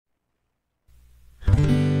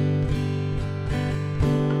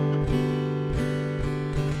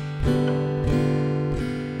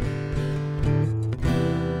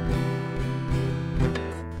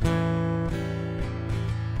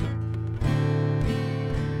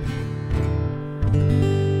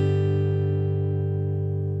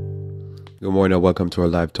Good morning and welcome to our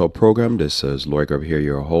live talk program. This is Lloyd Grubb here,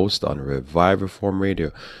 your host on Revive Reform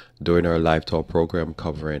Radio, doing our live talk program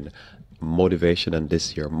covering motivation and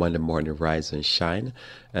this year, Monday morning, rise and shine.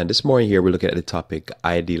 And this morning here, we're looking at the topic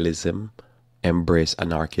idealism, embrace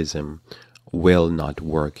anarchism, will not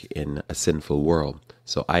work in a sinful world.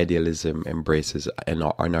 So idealism embraces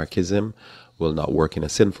anarchism, will not work in a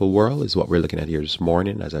sinful world is what we're looking at here this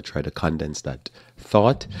morning as I try to condense that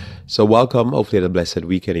thought. So welcome. Hopefully the blessed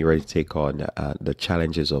weekend. You're ready to take on the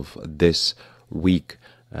challenges of this week.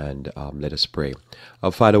 And let us pray.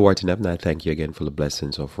 Our Father who art in heaven, I thank you again for the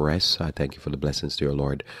blessings of rest. I thank you for the blessings, dear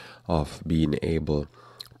Lord, of being able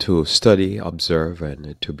to study, observe,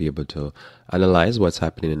 and to be able to analyze what's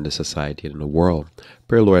happening in the society and in the world.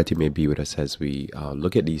 Pray, Lord, that you may be with us as we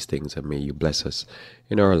look at these things, and may you bless us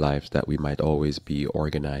in our lives that we might always be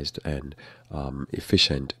organized and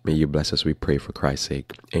efficient. May you bless us, we pray, for Christ's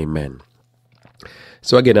sake. Amen.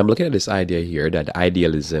 So again, I'm looking at this idea here that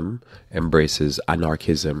idealism embraces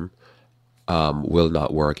anarchism, will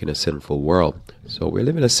not work in a sinful world. So we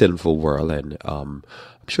live in a sinful world, and I'm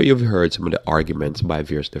sure you've heard some of the arguments by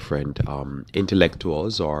various different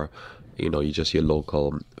intellectuals, or you just your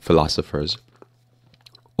local philosophers,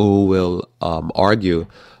 who will argue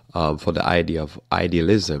for the idea of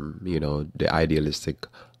idealism. The idealistic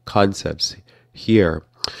concepts here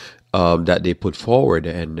that they put forward.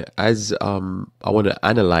 And as I want to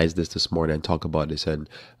analyze this morning and talk about this, and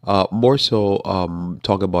more so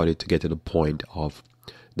talk about it to get to the point of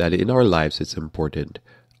that in our lives it's important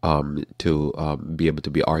to be able to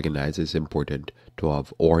be organized. It's important to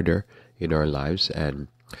have order in our lives. And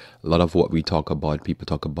a lot of what we talk about, people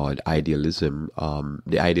talk about idealism,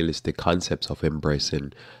 the idealistic concepts of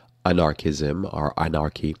embracing anarchism or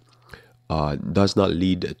anarchy, does not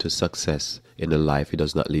lead to success in the life. It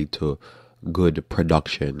does not lead to good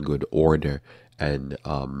production, good order, and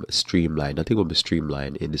streamline. Nothing will be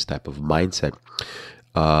streamlined in this type of mindset.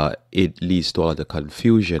 It leads to a lot of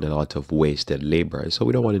confusion and a lot of wasted labor. So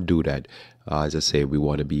we don't want to do that. As I say, we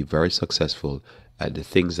want to be very successful at the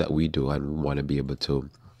things that we do, and we want to be able to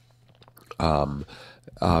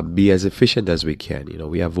be as efficient as we can.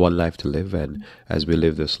 We have one life to live, and as we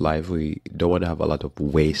live this life, we don't want to have a lot of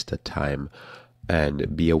wasted time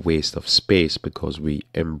and be a waste of space because we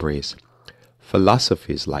embrace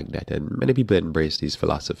philosophies like that. And many people embrace these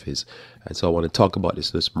philosophies, and so I want to talk about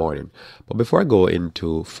this morning. But before I go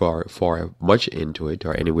into far much into it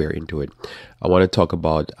or anywhere into it, I want to talk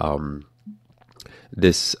about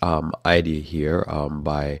this idea here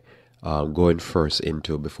by going first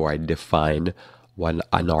into, before I define what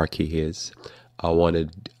anarchy is, I want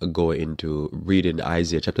to go into reading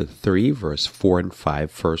Isaiah chapter 3, verse 4 and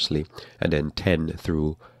 5 firstly, and then 10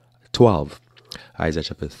 through 12. Isaiah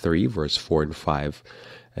chapter 3, verse 4 and 5,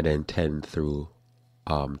 and then 10 through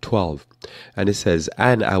 12. And it says,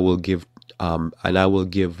 and I will give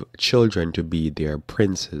children to be their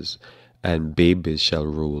princes, and babies shall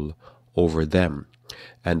rule over them.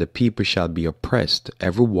 And the people shall be oppressed,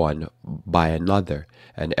 every one by another,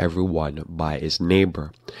 and every one by his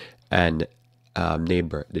neighbor. And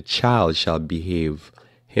the child shall behave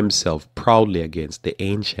himself proudly against the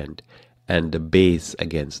ancient, and the base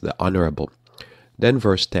against the honorable. Then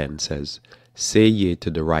verse 10 says, say ye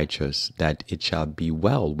to the righteous that it shall be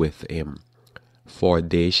well with him, for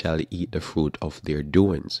they shall eat the fruit of their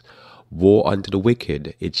doings. Woe unto the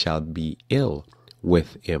wicked, it shall be ill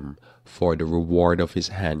with him, for the reward of his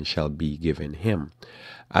hand shall be given him.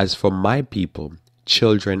 As for my people,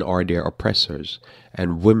 children are their oppressors,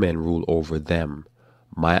 and women rule over them.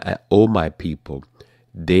 My people,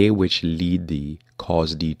 they which lead thee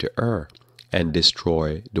cause thee to err, and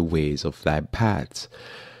destroy the ways of thy paths.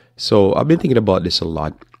 So I've been thinking about this a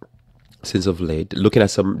lot since of late, looking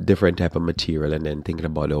at some different type of material, and then thinking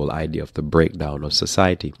about the whole idea of the breakdown of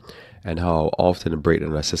society, and how often the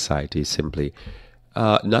breakdown of society is simply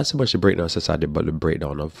not so much the breakdown of society, but the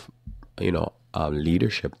breakdown of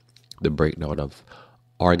leadership, the breakdown of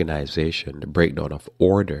organization, the breakdown of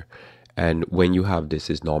order. And when you have this,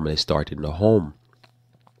 is normally start in the home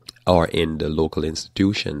or in the local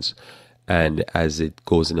institutions. And as it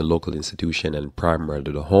goes in the local institution and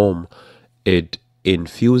primarily the home, it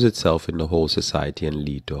infuses itself in the whole society and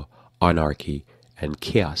lead to anarchy and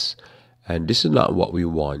chaos. And this is not what we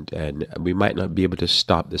want. And we might not be able to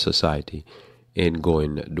stop the society in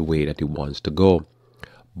going the way that it wants to go,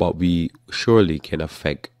 but we surely can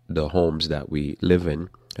affect the homes that we live in,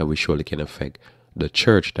 and we surely can affect the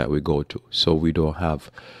church that we go to. So we don't have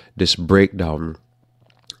this breakdown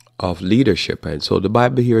of leadership. And so the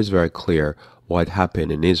Bible here is very clear what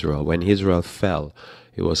happened in Israel. When Israel fell,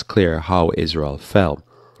 it was clear how Israel fell.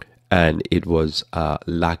 And it was a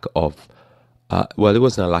lack of Well, it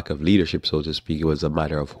wasn't a lack of leadership, so to speak. It was a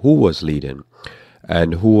matter of who was leading,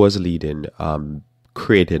 and who was leading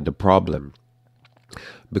created the problem.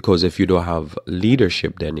 Because if you don't have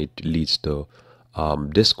leadership, then it leads to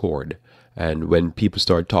discord. And when people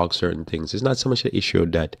start talk certain things, it's not so much an issue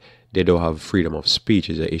that they don't have freedom of speech.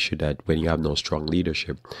 It's an issue that when you have no strong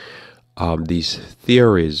leadership, these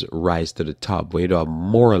theories rise to the top. When you don't have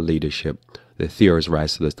moral leadership, the theories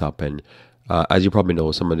rise to the top. And as you probably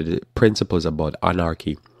know, some of the principles about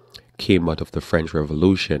anarchy came out of the French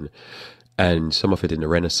Revolution, and some of it in the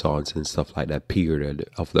Renaissance and stuff like that period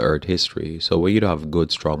of the earth history. So when you don't have good,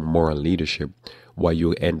 strong moral leadership, what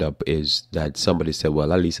you end up is that somebody said,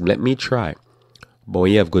 well, at least let me try. But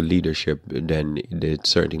when you have good leadership, then there's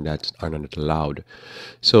certain things that are not allowed.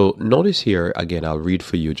 So notice here, again, I'll read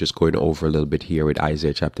for you, just going over a little bit here with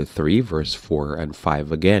Isaiah chapter 3, verse 4 and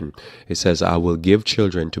 5 again. It says, I will give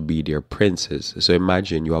children to be their princes. So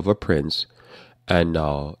imagine you have a prince, and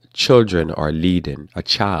children are leading a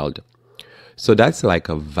child. So that's like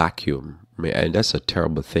a vacuum, and that's a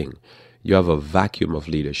terrible thing. You have a vacuum of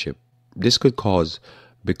leadership. This could cause,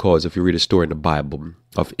 because if you read a story in the Bible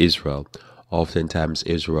of Israel, oftentimes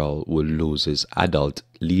Israel will lose its adult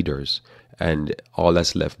leaders, and all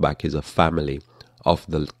that's left back is a family of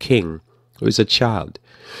the king who is a child.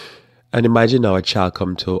 And imagine now a child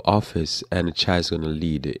come to office and a child's going to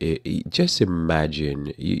lead. Just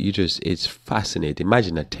imagine, it's fascinating.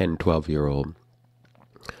 Imagine a 10, 12-year-old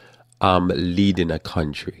leading a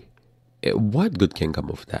country. What good can come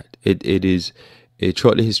of that?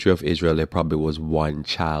 Throughout the history of Israel, there probably was one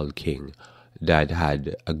child king that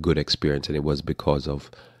had a good experience, and it was because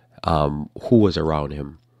of who was around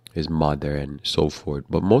him, his mother and so forth.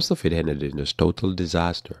 But most of it ended in this total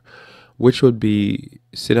disaster, which would be,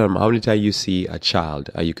 sit down, how many times you see a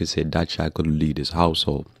child, you could say that child could lead his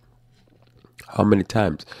household. How many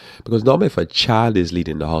times? Because normally if a child is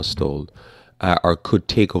leading the household, or could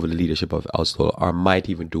take over the leadership of the household, or might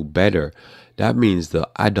even do better, that means the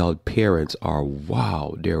adult parents are,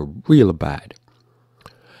 wow, they're real bad.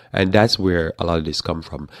 And that's where a lot of this come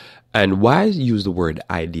from. And why I use the word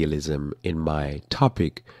idealism in my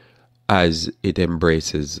topic, as it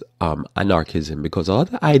embraces anarchism, because a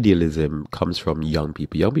lot of idealism comes from young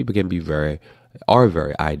people. Young people can be very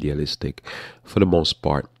idealistic for the most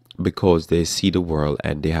part, because they see the world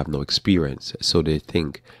and they have no experience. So they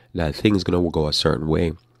think that things going to go a certain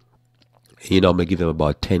way. I'm going to give them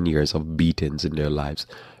about 10 years of beatings in their lives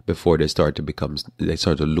before they start to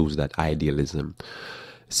lose that idealism.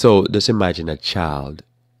 So just imagine a child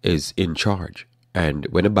is in charge. And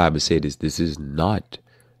when the Bible says this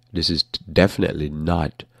is definitely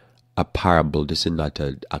not a parable. This is not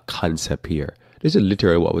a concept here. This is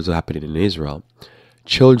literally what was happening in Israel.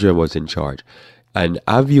 Children was in charge. And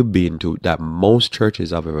have you been to that most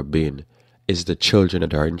churches I've ever been is the children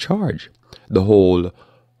that are in charge. The whole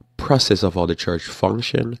process of how the church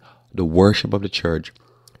function, the worship of the church,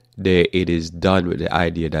 it is done with the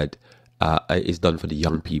idea that it's done for the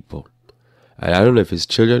young people. And I don't know if it's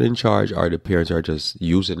children in charge or the parents are just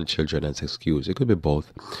using the children as excuse. It could be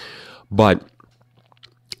both. But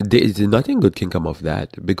there's nothing good can come of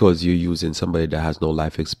that, because you're using somebody that has no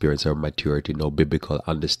life experience or maturity, no biblical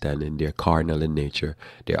understanding. They're carnal in nature.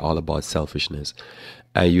 They're all about selfishness.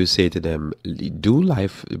 And you say to them, do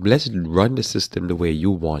life, let's run the system the way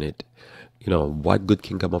you want it. What good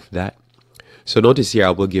can come of that? So notice here,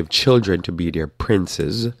 I will give children to be their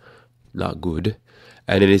princes. Not good.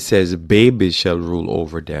 And then it says, babies shall rule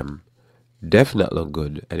over them. Definitely not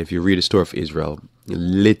good. And if you read the story of Israel,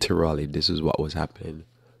 literally, this is what was happening.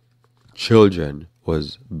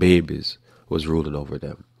 Babies was ruling over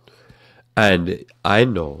them. And I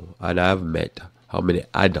know, and I've met how many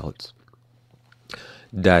adults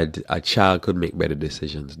that a child could make better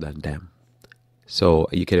decisions than them. So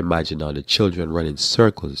you can imagine now the children running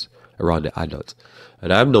circles around the adults.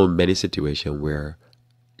 And I've known many situations where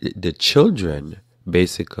the children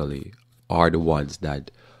basically are the ones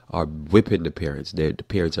that are whipping the parents. The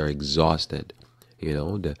parents are exhausted,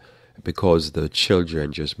 because the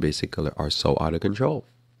children just basically are so out of control.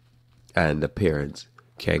 And the parents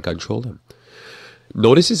can't control them.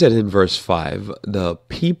 Notice it said in verse 5, the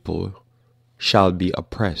people shall be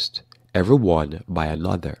oppressed, every one by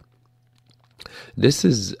another. This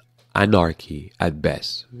is anarchy at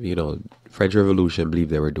best. French Revolution believed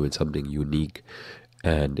they were doing something unique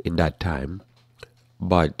and in that time.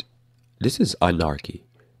 But this is anarchy,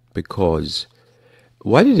 because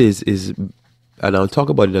what it is, and I'll talk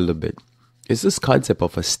about it a little bit, it's this concept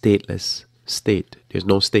of a stateless state. There's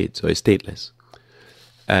no state, so it's stateless.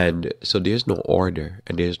 And so there's no order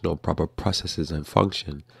and there's no proper processes and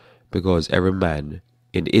function, because every man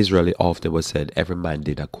In Israel, it often was said every man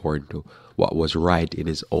did according to what was right in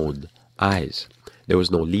his own eyes. There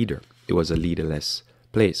was no leader. It was a leaderless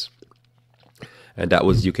place. And that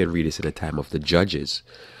was, you can read this in the time of the judges.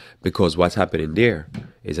 Because what's happening there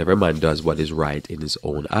is every man does what is right in his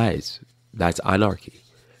own eyes. That's anarchy.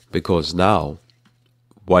 Because now,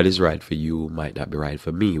 what is right for you might not be right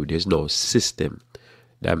for me. There's no system.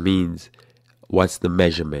 That means, what's the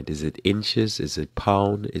measurement? Is it inches? Is it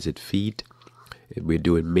pound? Is it feet? We're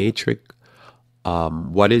doing metric.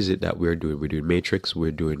 What is it that we're doing? We're doing matrix.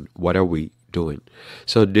 What are we doing?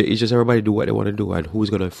 So it's just everybody do what they want to do, and who's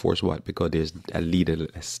going to enforce what? Because there's a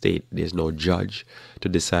leaderless state. There's no judge to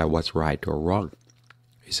decide what's right or wrong.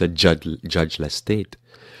 It's a judgeless state.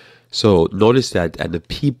 So notice that, and the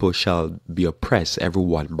people shall be oppressed,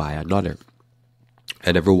 everyone by another,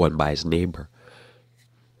 and everyone by his neighbor.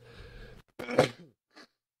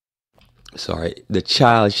 Sorry, the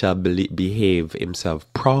child shall behave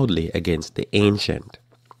himself proudly against the ancient,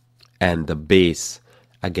 and the base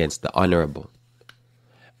against the honorable.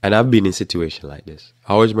 And I've been in a situation like this.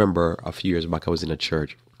 I always remember a few years back, I was in a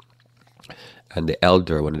church, and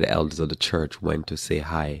one of the elders of the church, went to say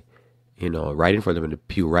hi, right in front of me, in the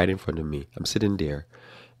pew, right in front of me. I'm sitting there,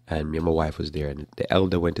 and me and my wife was there, and the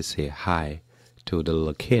elder went to say hi to the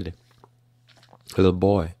little kid, a little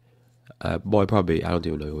boy. Boy, probably, I don't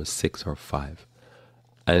even know, he was 6 or 5.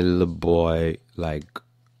 And the boy,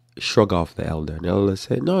 shrugged off the elder. And the elder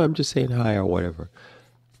said, no, I'm just saying hi or whatever.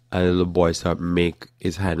 And the little boy started make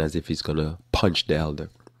his hand as if he's going to punch the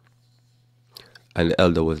elder. And the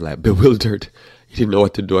elder was bewildered. He didn't know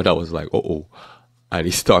what to do. And I was like, uh-oh. And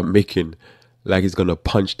he started making like he's going to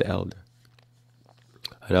punch the elder.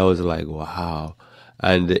 And I was like, wow.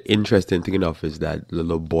 And the interesting thing enough is that the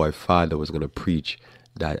little boy father was going to preach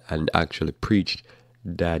that, and actually preached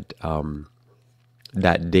that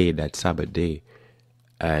day, that Sabbath day.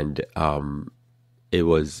 And it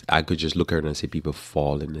was, I could just look around and see people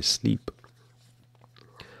falling asleep.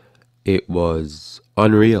 It was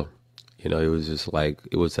unreal. It was just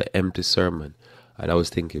it was an empty sermon. And I was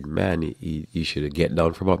thinking, man, he should get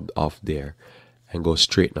down from off there and go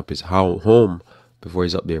straighten up his home before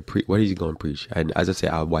he's up there. What is he going to preach? And as I say,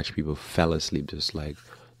 I watch people fell asleep, just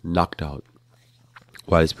knocked out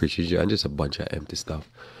while he's preaching, and just a bunch of empty stuff.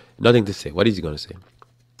 Nothing to say. What is he going to say?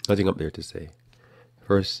 Nothing up there to say.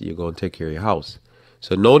 First, you're going to take care of your house.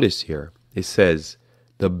 So notice here, it says,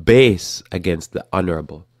 the base against the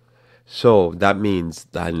honorable. So that means,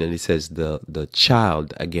 and then it says, the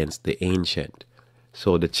child against the ancient.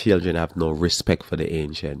 So the children have no respect for the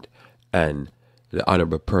ancient, and the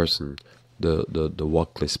honorable person, the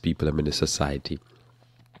workless people in the society,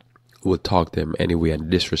 will talk to them anyway and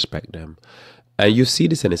disrespect them. And you see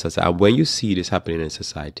this in a society. And when you see this happening in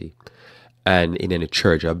society and in any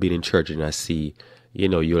church, I've been in church and I see,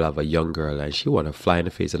 you'll have a young girl and she want to fly in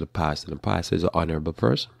the face of the pastor. And the pastor is an honorable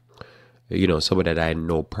person. Someone that I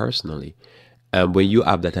know personally. And when you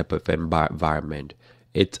have that type of environment,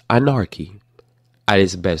 it's anarchy at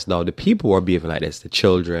its best. Now, the people who are behaving like this, the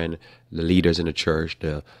children, the leaders in the church,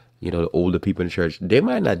 the older people in the church, they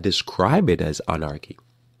might not describe it as anarchy.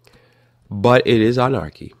 But it is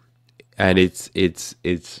anarchy. And it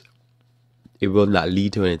will not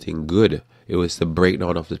lead to anything good. It was the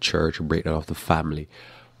breakdown of the church, breakdown of the family,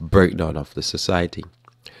 breakdown of the society.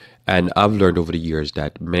 And I've learned over the years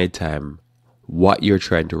that many times what you're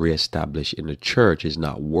trying to reestablish in the church is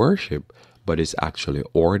not worship, but it's actually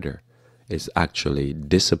order. It's actually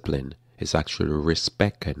discipline. It's actually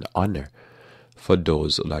respect and honor for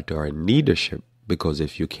those that are in leadership. Because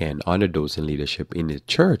if you can't honor those in leadership in the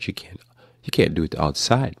church, you can't do it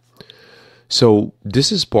outside. So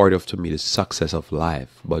this is part of, to me, the success of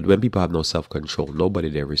life. But when people have no self-control, nobody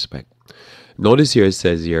they respect. Notice here it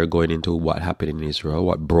says here, going into what happened in Israel,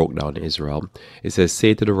 what broke down Israel. It says,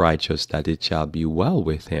 say to the righteous that it shall be well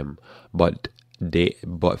with him, but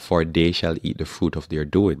for they shall eat the fruit of their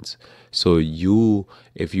doings. So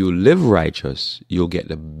if you live righteous, you'll get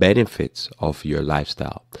the benefits of your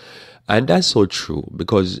lifestyle. And that's so true,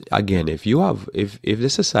 because again, if the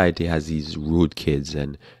society has these rude kids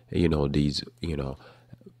and these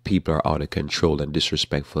people are out of control and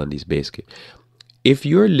disrespectful and these basic, if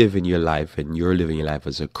you're living your life and you're living your life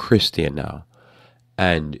as a Christian now,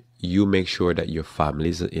 and you make sure that your family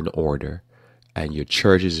is in order and your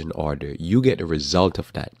church is in order, you get the result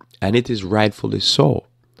of that, and it is rightfully so.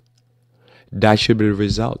 That should be the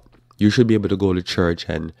result. You should be able to go to church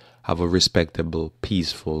and have a respectable,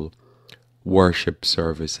 peaceful worship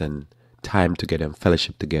service and time together and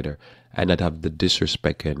fellowship together, and not have the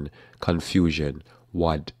disrespect and confusion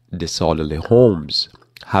what disorderly homes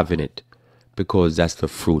have in it, because that's the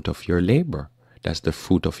fruit of your labor. That's the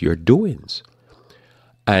fruit of your doings.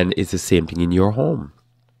 And it's the same thing in your home.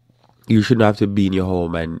 You shouldn't have to be in your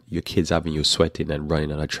home and your kids having you sweating and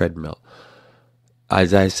running on a treadmill.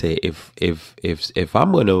 As I say, if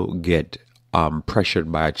I'm gonna get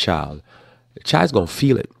pressured by a child, the child's gonna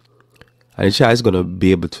feel it. And the child's gonna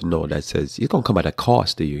be able to know that says it's gonna come at a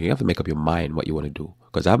cost to you. You have to make up your mind what you want to do.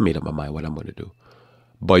 Because I've made up my mind what I'm gonna do.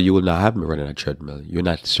 But you will not have me running a treadmill. You're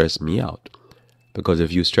not stressing me out. Because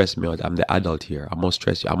if you stress me out, I'm the adult here. I'm gonna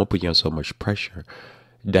stress you. I'm gonna put you on so much pressure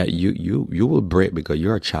that you will break because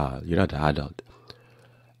you're a child. You're not the adult.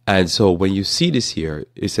 And so when you see this here,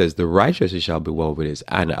 it says the righteous shall be well with this.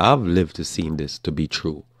 And I've lived to see this to be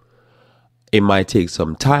true. It might take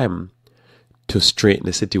some time to straighten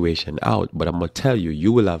the situation out, but I'm going to tell you,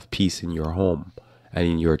 you will have peace in your home and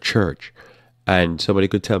in your church. And somebody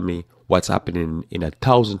could tell me what's happening in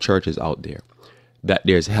 1,000 churches out there, that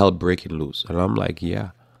there's hell breaking loose. And I'm like,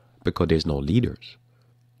 yeah, because there's no leaders.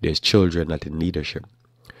 There's children not in leadership.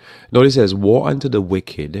 Notice it says, woe unto the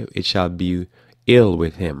wicked, it shall be ill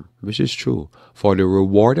with him, which is true. For the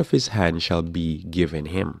reward of his hand shall be given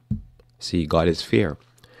him. See, God is fair.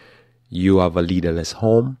 You have a leaderless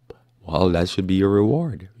home. Well, that should be your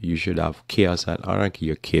reward. You should have chaos and anarchy.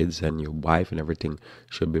 Your kids and your wife and everything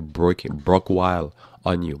should be broke wild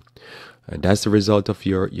on you. And that's the result of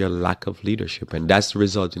your lack of leadership. And that's the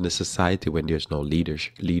result in the society when there's no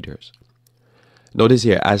leaders. Notice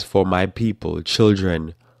here, as for my people,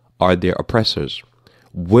 children are their oppressors.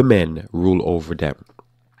 Women rule over them.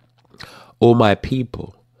 O my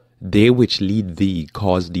people, they which lead thee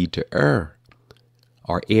cause thee to err,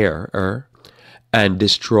 or err, and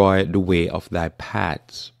destroy the way of thy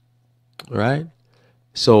paths. Right?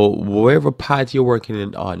 So wherever path you're working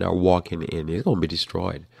in on or walking in, it's going to be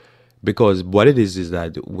destroyed. Because what it is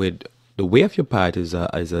that with the way of your path is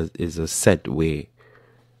a set way.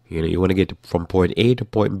 You know, you want to get from point A to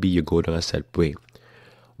point B, you go down a set way.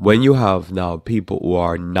 When you have now people who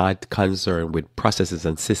are not concerned with processes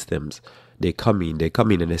and systems, they come in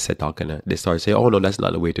and they set talking and they start saying, oh no, that's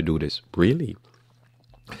not the way to do this. Really?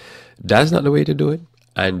 That's not the way to do it?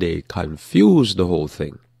 And they confuse the whole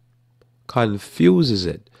thing. Confuses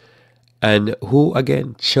it. And who,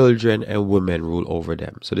 again, children and women rule over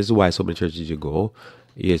them. So this is why so many churches you go,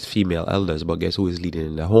 yes, female elders, but guess who is leading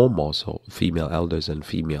in the home also? Female elders and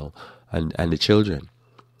female and the children.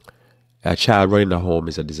 A child running a home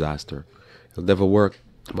is a disaster. It'll never work.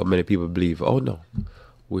 But many people believe, oh no,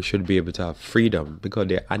 we should be able to have freedom because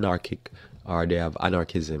they're anarchic, or they have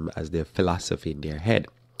anarchism as their philosophy in their head.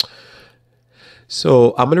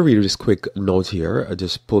 So I'm going to read this quick note here. I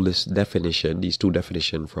just pull this definition, these two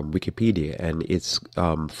definitions from Wikipedia. And it's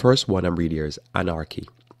first one I'm reading here is anarchy.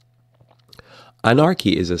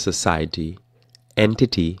 Anarchy is a society,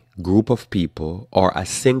 entity, group of people, or a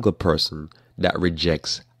single person that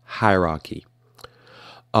rejects hierarchy.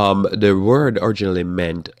 The word originally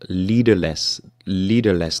meant leaderlessness.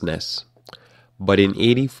 But in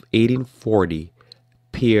 1840,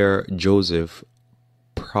 Pierre Joseph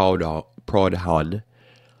Proudhon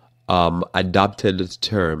adopted the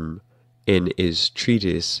term in his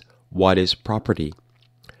treatise, What is Property,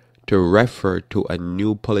 to refer to a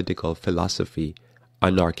new political philosophy,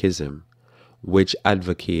 anarchism, which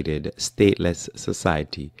advocated stateless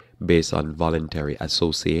society based on voluntary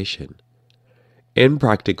association. In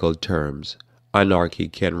practical terms, anarchy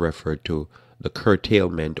can refer to the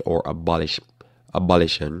curtailment or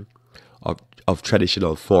abolition of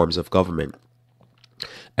traditional forms of government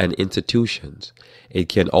and institutions. It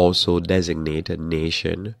can also designate a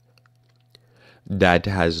nation that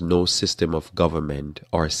has no system of government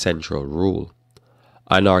or central rule.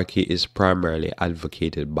 Anarchy is primarily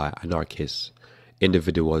advocated by anarchists,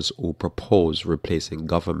 individuals who propose replacing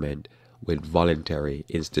government with voluntary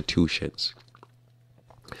institutions.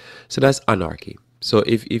 So that's anarchy. So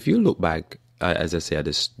if you look back, as I said,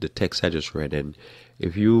 the text I just read, and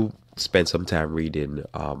if you spend some time reading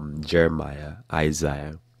Jeremiah,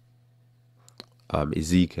 Isaiah,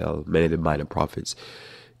 Ezekiel, many of the minor prophets,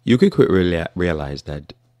 you could quickly realize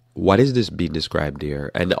that what is this being described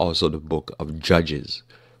here, and also the book of Judges,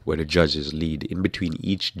 where the judges lead. In between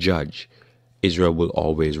each judge, Israel will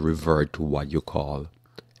always revert to what you call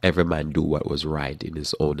every man do what was right in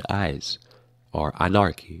his own eyes, or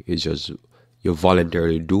anarchy. It's just you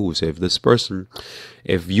voluntarily do. So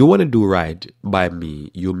if you want to do right by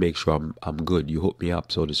me, you make sure I'm good. You hook me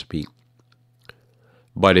up, so to speak.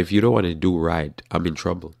 But if you don't want to do right, I'm in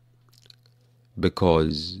trouble.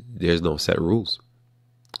 Because there's no set rules.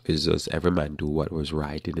 It's just every man do what was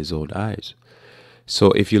right in his own eyes.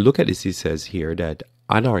 So if you look at this, it says here that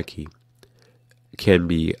anarchy can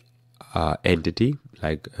be entity,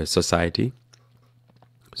 like a society,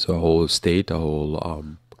 So a whole state, a whole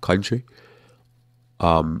country,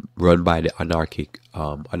 run by the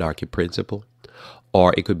anarchy principle,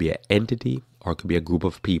 or it could be an entity, or it could be a group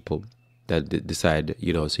of people that decide,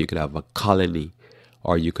 so you could have a colony,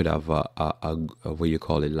 or you could have a what you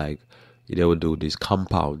call it, like they would do these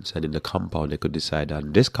compounds, and in the compound they could decide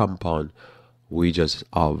on this compound we just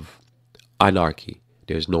have anarchy.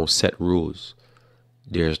 There's no set rules.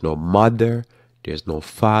 There's no mother, there's no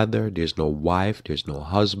father, there's no wife, there's no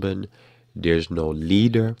husband, there's no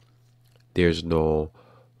leader, there's no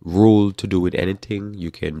rule to do with anything.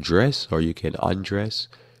 You can dress or you can undress.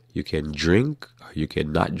 You can drink or you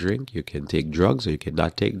can not drink. You can take drugs or you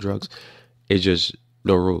cannot take drugs. It's just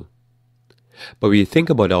no rule. But when you think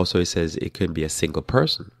about it also, it says it can be a single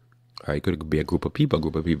person. Or it could be a group of people. A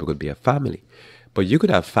group of people could be a family. But you could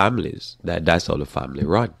have families that's how the family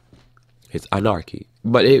run. It's anarchy.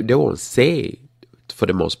 But they won't say, for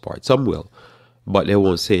the most part. Some will. But they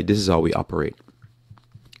won't say, this is how we operate.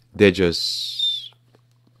 They just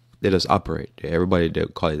operate. Everybody, they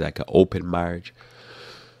call it like an open marriage.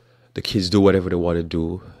 The kids do whatever they want to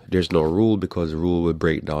do. There's no rule, because the rule will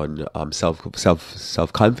break down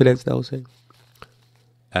self confidence, they'll say.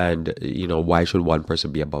 And why should one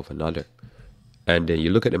person be above another? And then you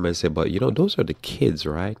look at them and say, but those are the kids,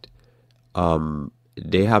 right?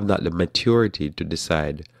 They have not the maturity to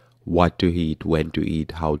decide what to eat, when to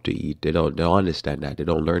eat, how to eat. They don't understand that. They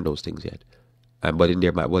don't learn those things yet. But in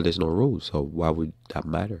their mind, well, there's no rules, so why would that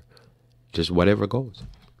matter? Just whatever goes.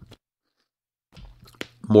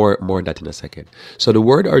 More on that in a second. So the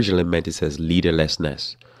word originally meant, it says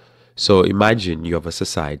leaderlessness. So imagine you have a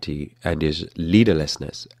society and there's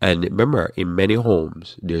leaderlessness. And remember, in many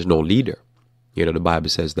homes, there's no leader. The Bible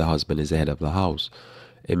says the husband is the head of the house.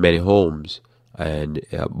 In many homes, and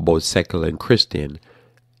both secular and Christian,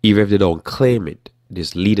 even if they don't claim it,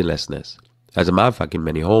 there's leaderlessness. As a matter of fact, in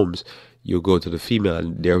many homes, you go to the female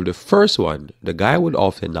and they're the first one. The guy would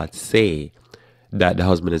often not say that the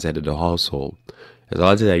husband is head of the household. As a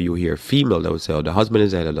lot of times you hear female that would say, oh, the husband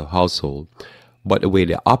is head of the household. But the way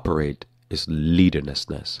they operate is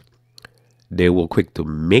leaderlessness. They will quick to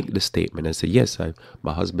make the statement and say, yes,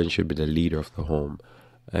 my husband should be the leader of the home.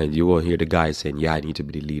 And you will hear the guy saying, yeah, I need to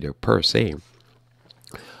be the leader per se.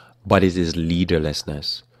 But it is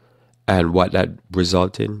leaderlessness. And what that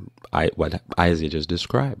results in, what Isaiah just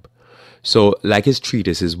described. So like his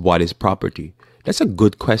treatise is, what is property? That's a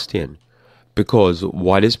good question. Because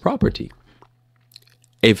what is property?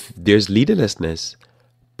 If there's leaderlessness,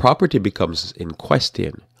 property becomes in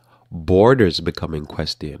question. Borders become in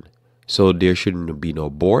question. So there shouldn't be no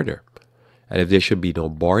border. And if there should be no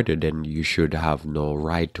border, then you should have no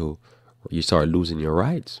right to, you start losing your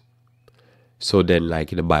rights. So then,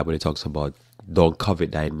 like in the Bible, it talks about don't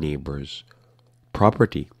covet thy neighbor's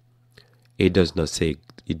property. It doesn't say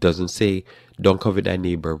don't covet thy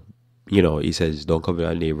neighbor. He says don't covet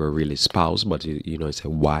thy neighbor really spouse, but it's a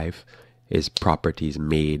wife, his property is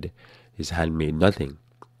maid, his handmaid, nothing.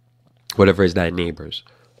 Whatever is thy neighbor's,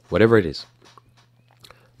 whatever it is.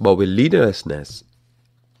 But with leaderlessness,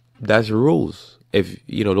 that's rules. If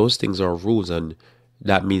those things are rules, and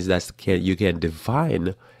that means you can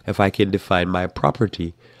define. If I can define my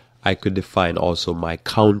property, I could define also my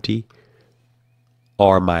county,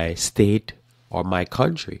 or my state, or my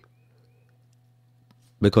country,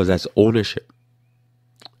 because that's ownership.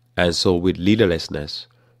 And so with leaderlessness,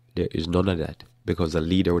 there is none of that, because the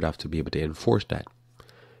leader would have to be able to enforce that.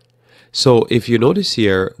 So if you notice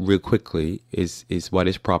here real quickly is what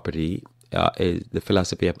is property. Is the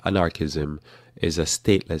philosophy of anarchism is a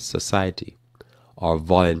stateless society or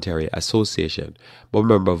voluntary association. But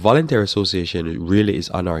remember, voluntary association really is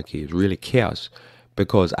anarchy. It's really chaos,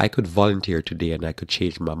 because I could volunteer today and I could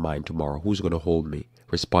change my mind tomorrow. Who's going to hold me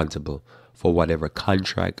responsible for whatever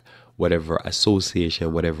contract, whatever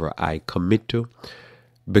association, whatever I commit to?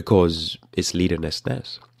 Because it's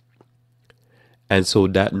leaderlessness. And so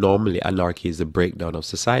that normally anarchy is the breakdown of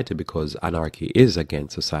society, because anarchy is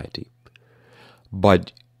against society.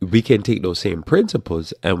 But we can take those same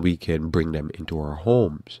principles and we can bring them into our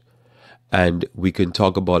homes. And we can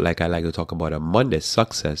talk about, like I like to talk about on Monday,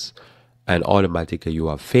 success, and automatically you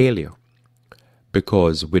have failure.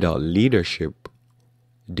 Because without leadership,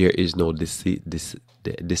 there is no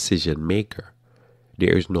decision maker.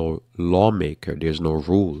 There is no lawmaker. There's no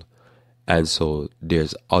rule. And so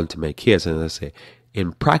there's ultimate chaos. And as I say,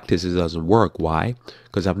 in practice, it doesn't work. Why?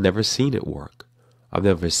 Because I've never seen it work. I've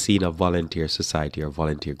never seen a volunteer society or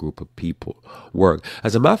volunteer group of people work.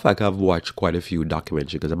 As a matter of fact, I've watched quite a few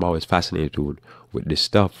documentaries, because I'm always fascinated with this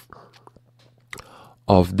stuff,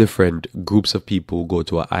 of different groups of people who go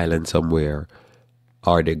to an island somewhere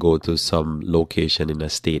or they go to some location in a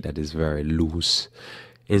state that is very loose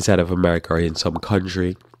inside of America or in some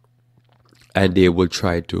country, and they will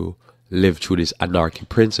try to live through this anarchy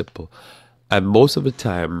principle. And most of the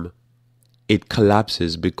time, it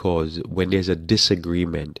collapses because when there's a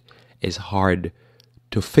disagreement, it's hard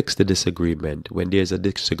to fix the disagreement. When there's a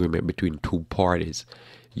disagreement between two parties,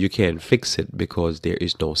 you can't fix it because there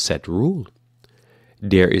is no set rule.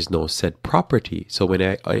 There is no set property. So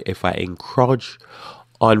if I encroach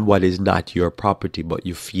on what is not your property, but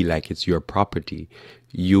you feel like it's your property,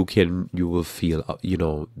 you will feel,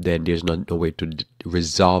 then there's no way to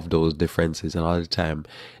resolve those differences. And all the time,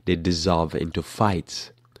 they dissolve into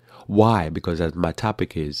fights. Why? Because as my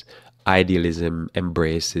topic is, idealism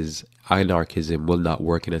embraces anarchism will not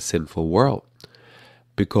work in a sinful world.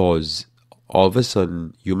 Because all of a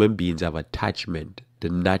sudden, human beings have attachment. The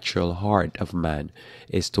natural heart of man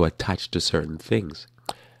is to attach to certain things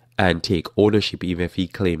and take ownership, even if he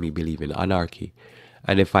claims he believes in anarchy.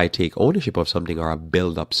 And if I take ownership of something or I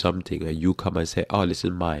build up something and you come and say, oh, this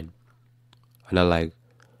is mine. And I'm like,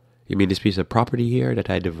 you mean this piece of property here that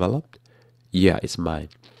I developed? Yeah, it's mine.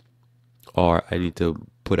 Or I need to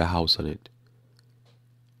put a house on it.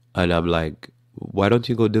 And I'm like, why don't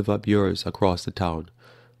you go develop yours across the town?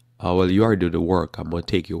 Well, you already do the work. I'm going to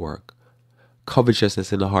take your work.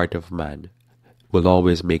 Covetousness in the heart of man will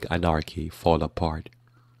always make anarchy fall apart.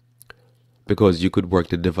 Because you could work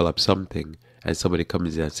to develop something and somebody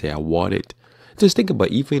comes in and say, I want it. Just think about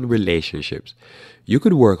even in relationships. You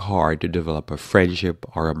could work hard to develop a friendship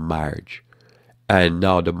or a marriage. And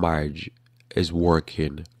now the marriage is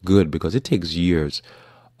working good because it takes years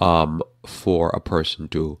for a person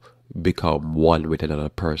to become one with another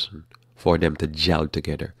person, for them to gel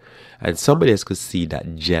together. And somebody else could see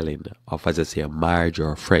that gelling of, as I say, a marriage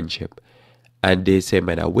or a friendship. And they say,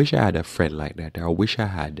 man, I wish I had a friend like that. Or I wish I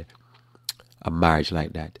had a marriage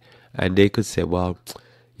like that. And they could say, well,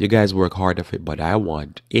 you guys work hard of it, but I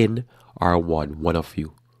want in or I want one of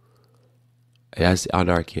you. That's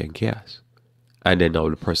anarchy and chaos. And then now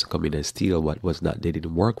the person come in and steal what was not, they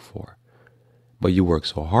didn't work for. But you work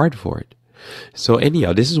so hard for it. So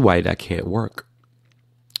anyhow, this is why that can't work.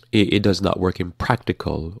 It does not work in a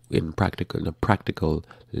practical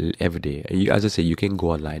everyday. And as I say, you can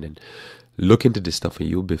go online and look into this stuff and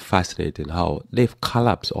you'll be fascinated in how they've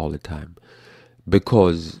collapsed all the time.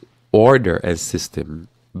 Because order and system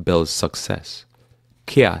builds success.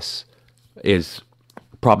 Chaos is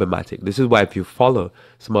problematic. This is why if you follow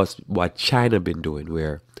some of what China been doing,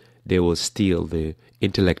 where they will steal the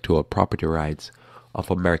intellectual property rights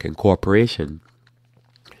of American corporation,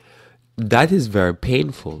 that is very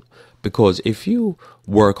painful. Because if you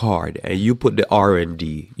work hard and you put the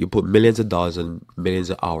R&D, you put millions of dollars and millions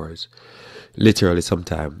of hours, literally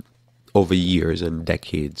sometime over years and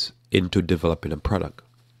decades into developing a product,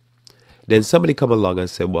 then somebody come along and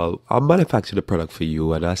say, well, I'll manufacture the product for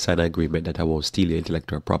you and I'll sign an agreement that I won't steal your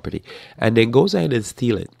intellectual property, and then goes ahead and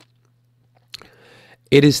steal it.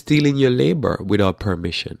 It is stealing your labor without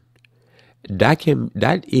permission. That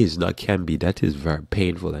is very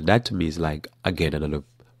painful. And that to me is like, again, another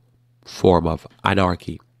form of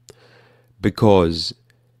anarchy. Because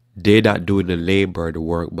they're not doing the labor, the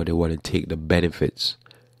work, but they want to take the benefits,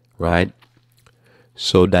 right?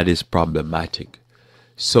 So that is problematic.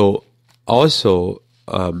 So also,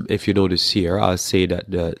 if you notice here, I'll say that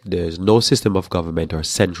there's no system of government or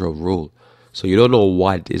central rule. So you don't know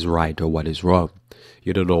what is right or what is wrong.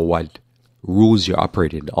 You don't know what rules you're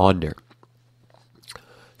operating under.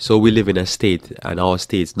 So we live in a state, and our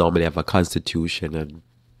states normally have a constitution and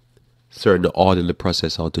certain orderly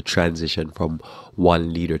process how to transition from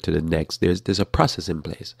one leader to the next. There's a process in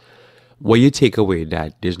place. When you take away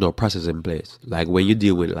that, there's no process in place. Like when you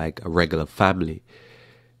deal with like a regular family,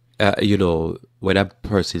 when a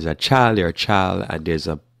person is a child, they're a child, and there's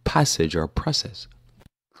a passage or a process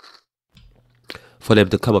for them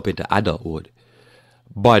to come up into adulthood.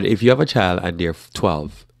 But if you have a child and they're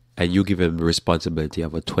 12 and you give them the responsibility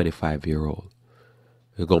of a 25-year-old,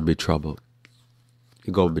 you're going to be trouble.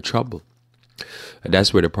 You're going to be trouble. And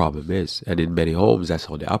that's where the problem is. And in many homes, that's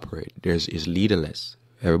how they operate. It's leaderless.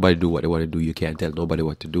 Everybody do what they want to do. You can't tell nobody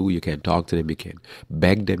what to do. You can't talk to them. You can't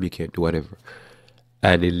beg them. You can't do whatever.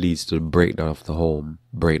 And it leads to the breakdown of the home,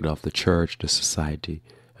 breakdown of the church, the society,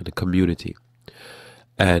 and the community.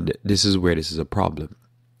 And this is where this is a problem.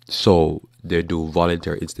 So they do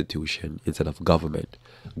voluntary institution instead of government.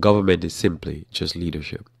 Government is simply just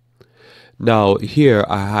leadership. Now here,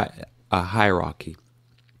 a hierarchy.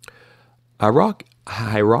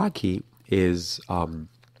 Hierarchy is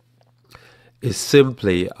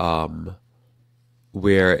simply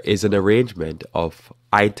where is an arrangement of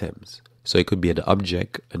items So it could be an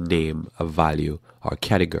object, a name, a value, or a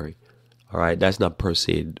category. All right, that's not per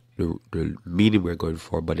se the meaning we're going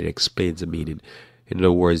for, but it explains the meaning. In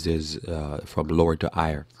other words, there's from lower to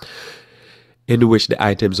higher, in which the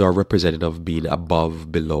items are representative of being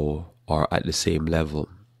above, below, or at the same level,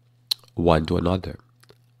 one to another.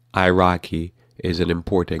 Hierarchy is an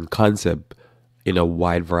important concept in a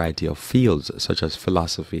wide variety of fields such as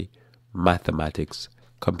philosophy, mathematics,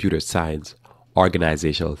 computer science,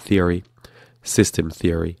 organizational theory, system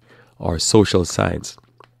theory, or social science,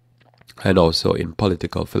 and also in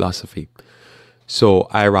political philosophy. So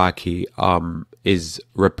hierarchy is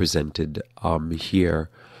represented here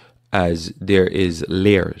as there is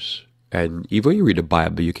layers. And even when you read the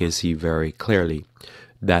Bible, you can see very clearly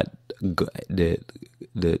that the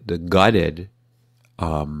Godhead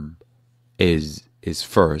is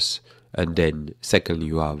first, and then secondly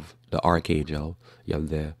you have the archangel, you have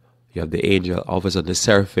the angel, all of a sudden the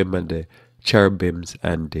seraphim and the cherubims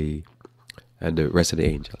and the rest of the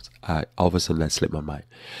angels. All of a sudden that slipped my mind.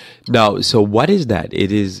 Now, so what is that?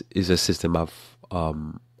 It is a system of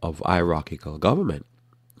hierarchical government.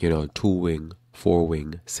 2-wing,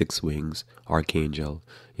 4-wing, 6 wings, archangel,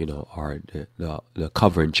 are the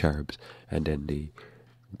covering cherubs, and then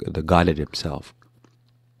the Godhead himself.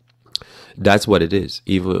 That's what it is.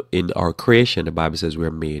 Even in our creation, the Bible says we're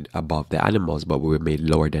made above the animals, but we were made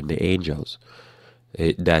lower than the angels.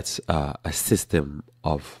 That's a system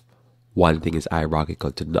of one thing is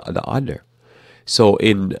hierarchical to the other. So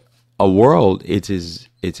in a world, it is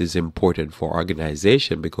important for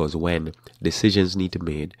organization, because when decisions need to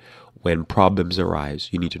be made, when problems arise,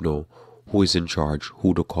 you need to know who is in charge,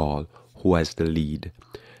 who to call, who has the lead,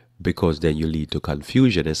 because then you lead to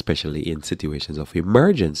confusion, especially in situations of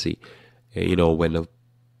emergency. When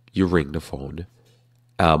you ring the phone,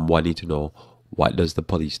 one need to know what does the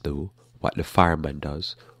police do, what the fireman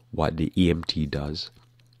does, what the EMT does,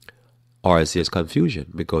 or else there's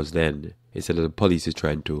confusion, because then instead of the police is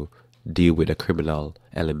trying to deal with a criminal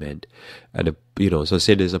element, and so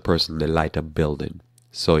say there's a person that light a building,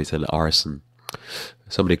 so it's an arson.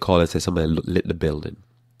 Somebody called and said somebody lit the building.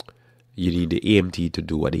 You need the EMT to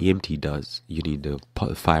do what the EMT does. You need the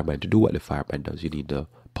fireman to do what the fireman does. You need the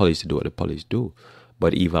police to do what the police do.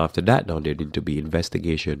 But even after that, now there need to be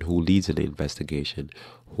investigation. Who leads in the investigation?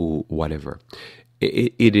 Who, whatever.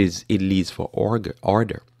 It leads for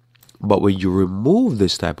order. But when you remove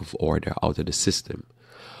this type of order out of the system,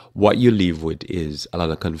 what you leave with is a lot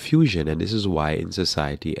of confusion. And this is why in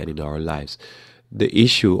society and in our lives, the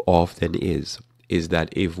issue often is that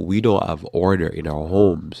if we don't have order in our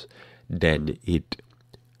homes, then it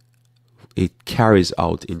carries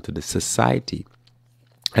out into the society.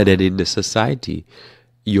 And then in the society,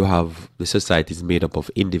 you have the society is made up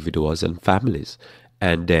of individuals and families.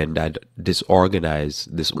 And then that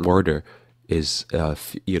disorganized, disorder is,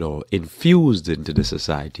 infused into the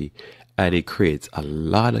society. And it creates a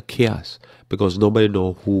lot of chaos, because nobody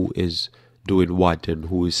knows who is doing what and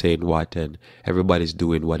who is saying what, and everybody's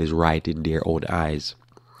doing what is right in their own eyes.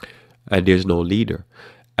 And there's no leader.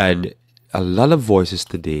 And a lot of voices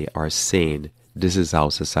today are saying this is how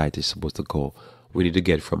society is supposed to go. We need to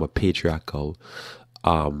get from a patriarchal,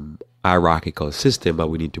 hierarchical system, but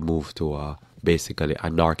we need to move to a basically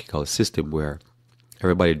anarchical system where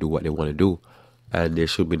everybody do what they want to do, and there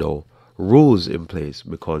should be no rules in place,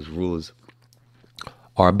 because rules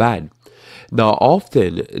are bad. Now,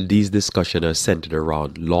 often these discussions are centered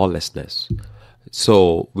around lawlessness.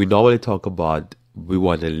 So we normally talk about we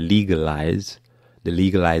want to legalize the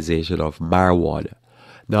legalization of marijuana.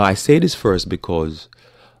 Now, I say this first because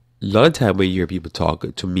a lot of time when you hear people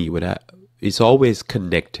talk to me, it's always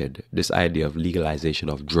connected, this idea of legalization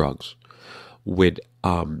of drugs, with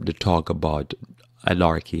the talk about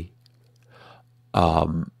anarchy,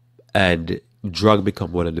 and drug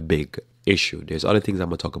become one of the big issue. There's other things I'm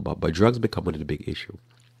going to talk about, but drugs become one of the big issue,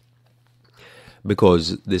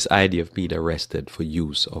 because this idea of being arrested for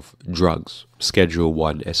use of drugs, Schedule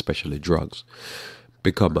 1 especially drugs,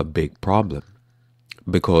 become a big problem,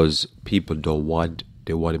 because people they want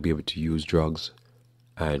to be able to use drugs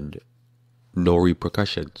and no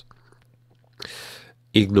repercussions,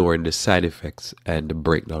 ignoring the side effects and the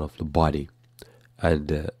breakdown of the body and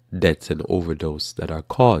the deaths and overdose that are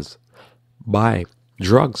caused by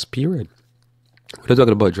drugs, period. When I'm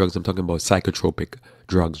talking about drugs, I'm talking about psychotropic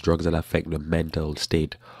drugs that affect the mental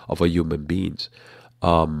state of a human beings.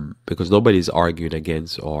 Because nobody's arguing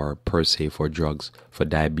against or per se for drugs for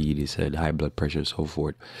diabetes and high blood pressure and so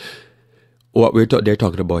forth. What they're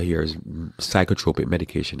talking about here is psychotropic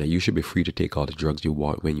medication, that you should be free to take all the drugs you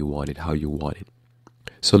want, when you want it, how you want it.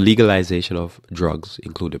 So legalization of drugs,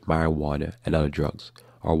 including marijuana and other drugs,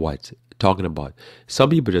 are what talking about.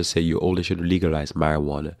 Some people just say you only should legalize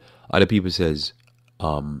marijuana. Other people says,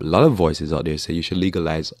 a lot of voices out there say you should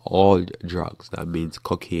legalize all drugs. That means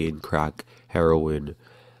cocaine, crack, heroin,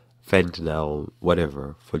 fentanyl,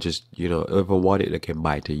 whatever, for just, whoever want it, they can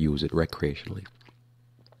buy to use it recreationally.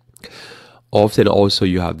 Often also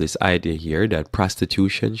you have this idea here that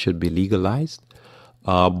prostitution should be legalized.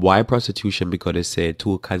 Why prostitution? Because they say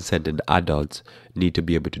two consenting adults need to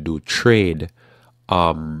be able to do trade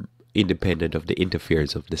independent of the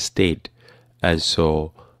interference of the state. And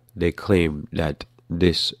so they claim that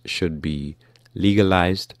this should be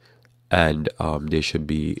legalized, and there should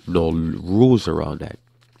be no rules around that,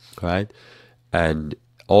 right? And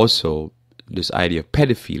also this idea of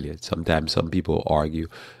pedophilia. Sometimes some people argue.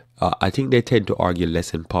 I think they tend to argue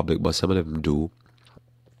less in public, but some of them do.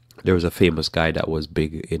 There was a famous guy that was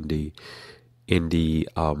big in the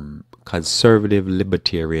conservative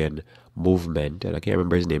libertarian movement, and I can't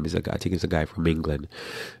remember his name. I think it's a guy from England,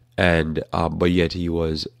 and but yet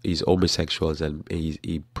he's homosexuals, and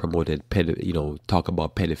he promoted talk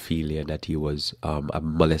about pedophilia, and that he was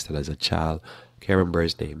molested as a child. Can't remember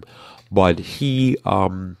his name, but he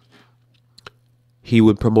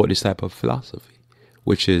would promote this type of philosophy,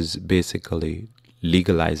 which is basically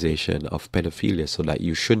legalization of pedophilia, so that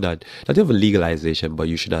you should not have a legalization, but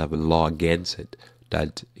you should not have a law against it.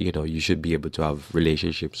 That you should be able to have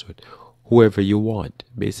relationships with whoever you want,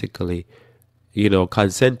 basically,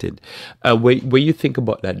 consented. And when you think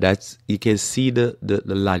about that, that's you can see the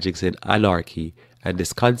logics in anarchy and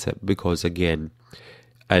this concept, because again,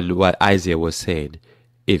 and what Isaiah was saying,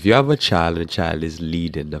 if you have a child and the child is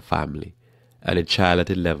leading the family, and a child at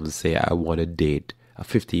 11 say, I want to date a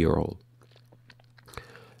 50-year-old,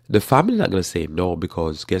 the family not going to say no,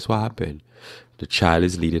 because guess what happened? The child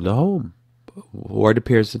is leading the home. Who are the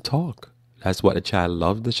parents to talk? That's what the child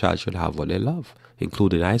loves. The child should have what they love,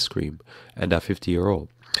 including ice cream and that 50-year-old.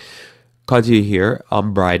 Continue here,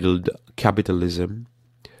 unbridled capitalism.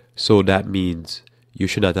 So that means you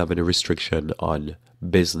should not have any restriction on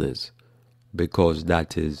business, because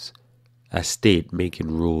that is a state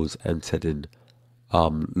making rules and setting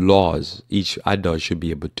laws. Each adult should be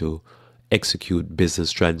able to execute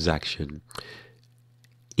business transaction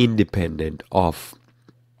independent of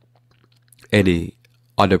any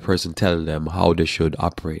other person telling them how they should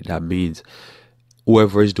operate. That means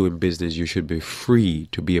whoever is doing business, you should be free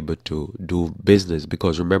to be able to do business,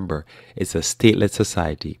 because remember, it's a stateless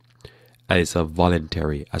society and it's a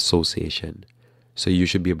voluntary association. So you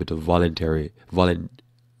should be able to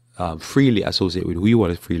freely associate with who you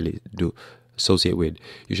want to associate with.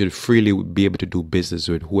 You should freely be able to do business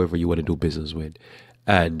with whoever you want to do business with.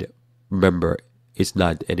 And remember, it's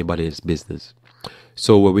not anybody's business.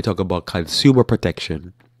 So when we talk about consumer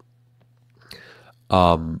protection,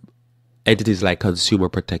 entities like consumer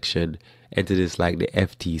protection, entities like the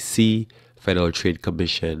FTC, Federal Trade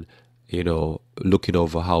Commission, looking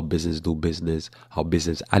over how business do business, how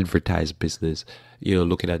business advertise business,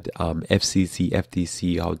 looking at FCC,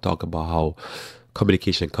 FTC, how talk about how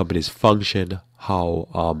communication companies function, how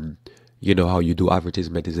how you do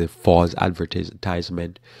advertisement is a false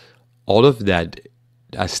advertisement. All of that,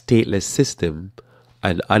 a stateless system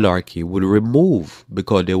and anarchy would remove,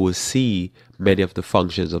 because they will see many of the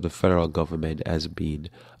functions of the federal government as being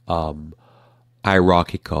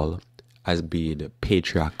hierarchical, as being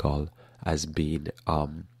patriarchal, as being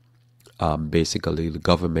basically the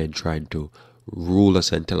government trying to rule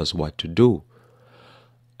us and tell us what to do.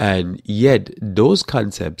 And yet those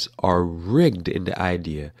concepts are rigged in the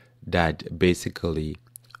idea that basically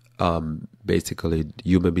human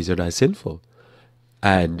beings are not sinful,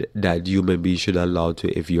 and that human beings should allow to,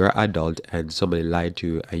 if you're an adult and somebody lied to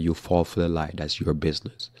you and you fall for the lie, that's your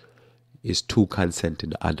business. It's two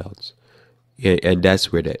consenting adults. And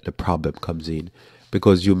that's where the problem comes in,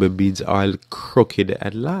 because human beings are crooked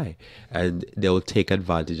and lie, and they'll take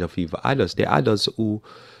advantage of even adults. The adults who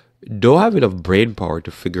don't have enough brain power to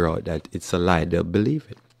figure out that it's a lie, they'll believe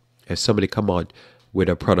it. If somebody come out with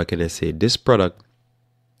a product and they say, this product,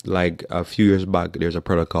 like a few years back, there's a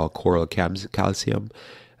product called Coral Calcium,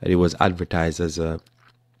 and it was advertised as a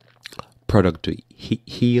product to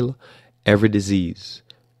heal every disease,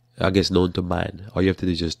 I guess, known to man. All you have to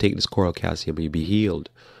do is just take this Coral Calcium and you'll be healed.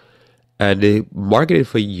 And they marketed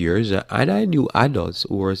for years, and I knew adults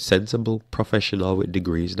who were sensible, professional with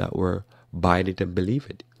degrees that were buying it and believe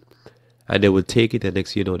it. And they would take it, and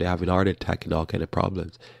next thing you know, they're having a heart attack and all kind of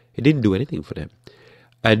problems. It didn't do anything for them.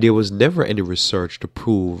 And there was never any research to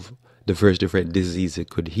prove the various different diseases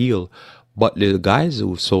it could heal. But the guys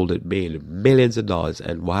who sold it made millions of dollars.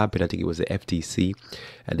 And what happened, I think it was the FTC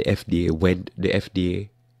and the FDA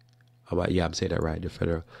Yeah, I'm saying that right. The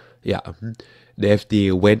federal, yeah, the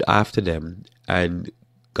FDA went after them and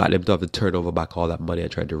got them to have to turn over back all that money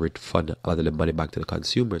and tried to refund a lot of the money back to the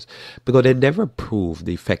consumers because they never proved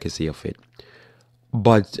the efficacy of it.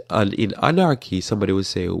 But in anarchy, somebody would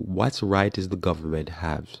say, what's right is the government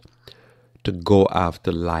has to go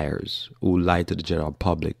after liars who lie to the general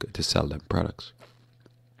public to sell them products.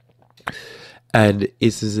 And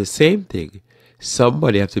it's the same thing.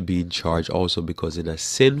 Somebody has to be in charge also because in a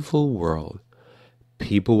sinful world,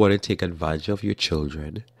 people want to take advantage of your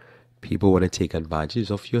children. People want to take advantage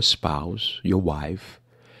of your spouse, your wife.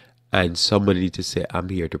 And somebody needs to say, I'm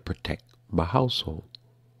here to protect my household.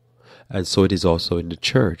 And so it is also in the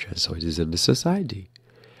church, and so it is in the society.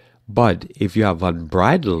 But if you have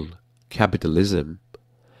unbridled capitalism,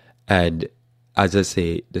 and as I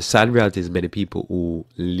say, the sad reality is many people who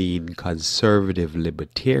lean conservative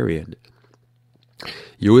libertarian,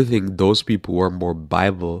 you would think those people who are more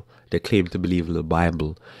Bible, they claim to believe in the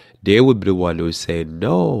Bible, they would be the one who would say,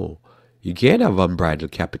 no, you can't have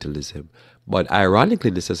unbridled capitalism. But ironically,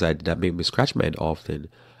 in the society that make me scratch my head often,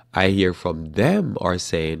 I hear from them are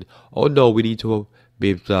saying, oh no, we need to be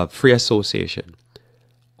able to have free association.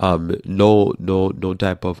 No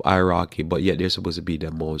type of hierarchy, but yet they're supposed to be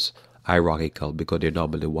the most hierarchical because they're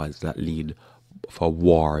normally the ones that lean for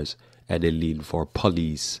wars and they lean for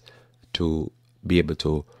police to be able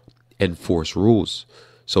to enforce rules.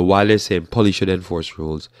 So while they're saying police should enforce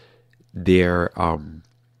rules, they're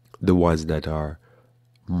the ones that are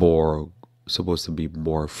more supposed to be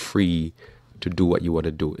more free to do what you want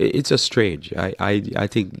to do. It's a strange. I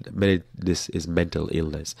think this is mental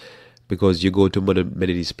illness because you go to many of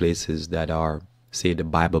these places that are, say, the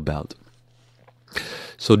Bible Belt.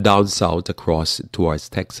 So down south across towards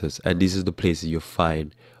Texas, and these are the places you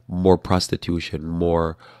find more prostitution,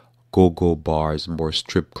 more go-go bars, more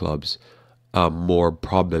strip clubs, more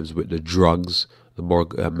problems with the drugs. The more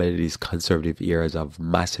many of these conservative areas have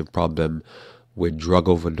massive problem with drug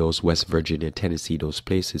overdose, West Virginia, Tennessee, those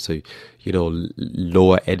places. So,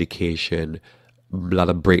 lower education, a lot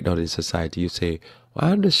of breakdown in society. You say, well,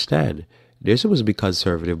 I understand. They're supposed to be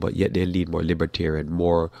conservative, but yet they lead more libertarian,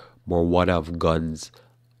 more one-off guns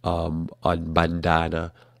on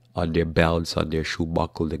bandana, on their belts, on their shoe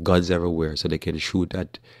buckle, the guns everywhere, so they can shoot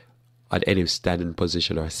at any standing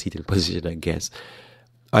position or seating position, I guess.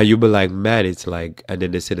 You be like, man, it's like, and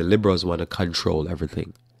then they say the liberals want to control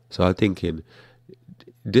everything. So I'm thinking,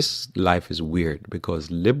 this life is weird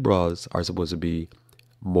because liberals are supposed to be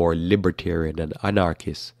more libertarian and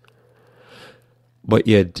anarchists. But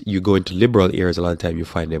yet you go into liberal areas, a lot of time you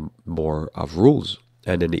find them more of rules.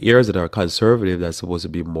 And then the areas that are conservative, that's supposed to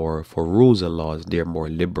be more for rules and laws, they're more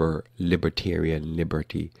libertarian,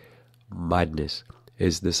 liberty, madness.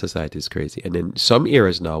 The society is crazy. And then some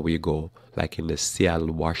areas now where you go, like in the Seattle,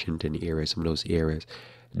 Washington area, some of those areas,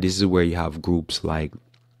 this is where you have groups like,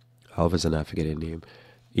 all of a sudden I forget the name,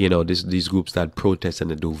 these groups that protest and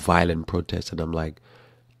they do violent protests, and I'm like,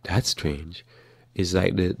 that's strange. It's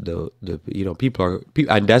like people are,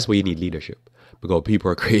 and that's where you need leadership, because people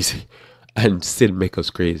are crazy and still make us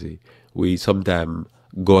crazy. We sometimes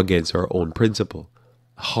go against our own principle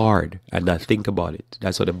hard and not think about it.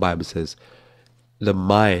 That's what the Bible says. The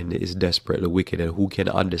mind is desperately wicked, and who can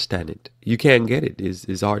understand it? You can't get it.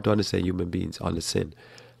 It's hard to understand human beings on the sin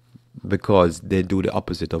because they do the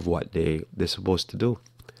opposite of what they're supposed to do.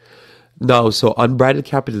 Now, so unbridled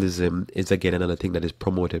capitalism is again another thing that is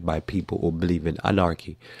promoted by people who believe in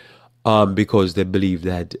anarchy, because they believe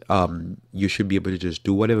that you should be able to just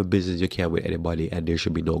do whatever business you can with anybody, and there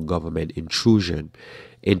should be no government intrusion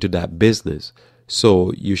into that business.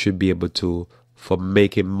 So you should be able to, for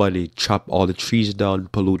making money, chop all the trees down,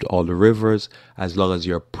 pollute all the rivers, as long as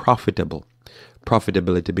you're profitable.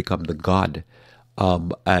 Profitability become the god.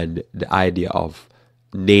 And the idea of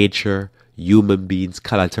nature, human beings,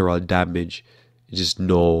 collateral damage, there's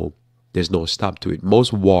no stop to it.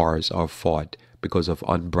 Most wars are fought because of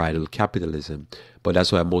unbridled capitalism. But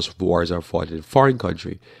that's why most wars are fought in foreign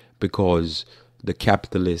country, because the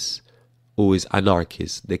capitalist who is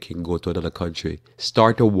anarchist, they can go to another country,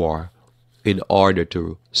 start a war in order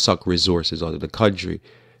to suck resources out of the country.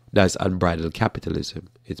 That's unbridled capitalism.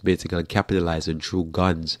 It's basically capitalizing through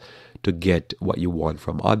guns to get what you want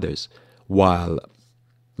from others, while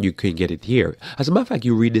you can get it here. As a matter of fact,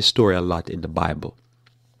 you read this story a lot in the Bible.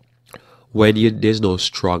 When there's no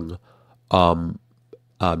strong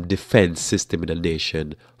defense system in a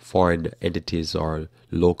nation, foreign entities or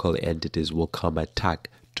local entities will come attack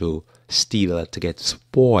to steal, to get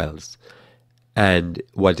spoils. And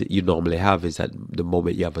what you normally have is that the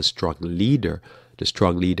moment you have a strong leader, the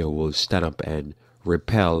strong leader will stand up and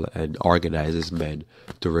repel and organizes men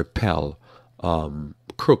to repel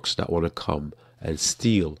crooks that want to come and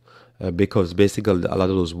steal. Because basically a lot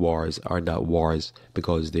of those wars are not wars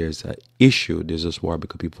because there's an issue. There's just war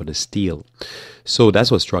because people want to steal. So that's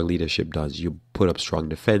what strong leadership does. You put up strong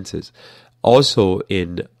defenses. Also,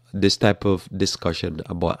 in this type of discussion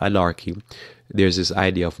about anarchy, there's this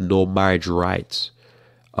idea of no marriage rights.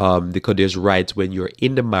 Because there's rights when you're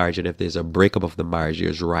in the marriage, and if there's a breakup of the marriage,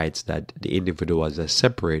 there's rights that the individuals that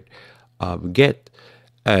separate get.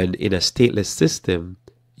 And in a stateless system,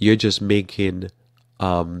 you're just making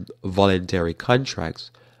voluntary contracts,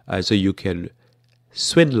 and so you can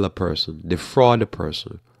swindle a person, defraud a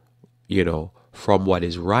person, from what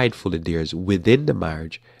is rightfully theirs within the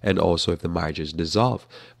marriage, and also if the marriage is dissolved.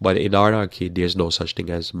 But in anarchy, there's no such thing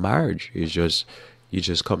as marriage. It's just you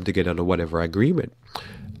just come together under whatever agreement,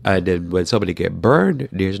 and then when somebody get burned,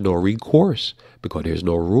 there's no recourse because there's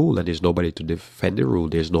no rule and there's nobody to defend the rule.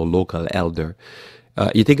 There's no local elder.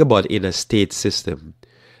 You think about in a state system.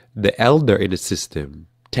 The elder in the system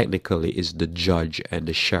technically is the judge and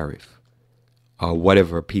the sheriff, or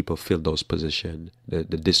whatever people fill those positions, the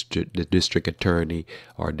district attorney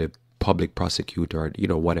or the public prosecutor,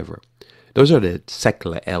 or, whatever. Those are the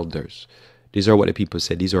secular elders. These are what the people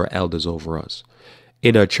say. These are elders over us.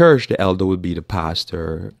 In a church, the elder would be the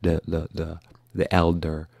pastor, the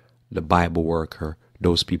elder, the Bible worker.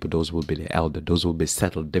 Those people, those will be the elder. Those will be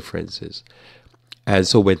settled differences. And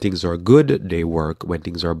so when things are good, they work. When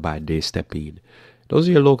things are bad, they step in. Those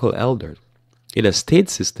are your local elders. In a state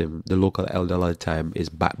system, the local elder a lot of the time is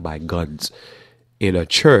backed by guns. In a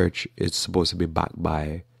church, it's supposed to be backed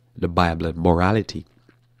by the Bible and morality.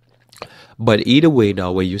 But either way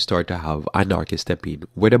now, when you start to have anarchists step in,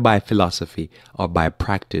 whether by philosophy or by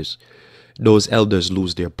practice, those elders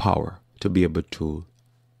lose their power to be able to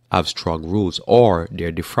have strong rules, or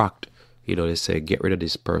they're defrocked. They say, get rid of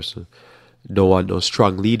this person. Don't want no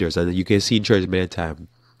strong leaders. And you can see in church many times,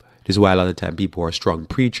 this is why a lot of the time people who are strong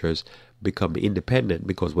preachers become independent,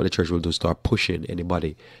 because what the church will do is start pushing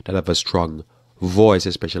anybody that have a strong voice,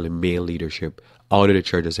 especially male leadership, out of the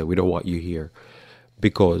church and say, we don't want you here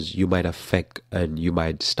because you might affect and you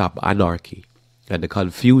might stop anarchy and the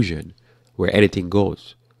confusion where anything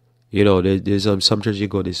goes. There's some churches you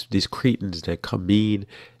go, these cretins that come in,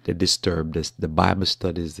 they disturb the Bible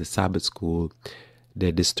studies, the Sabbath school,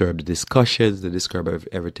 they disturb the discussions, they disturb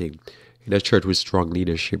everything. In a church with strong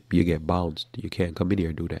leadership, you get bounced. You can't come in here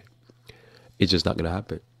and do that. It's just not going to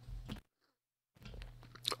happen.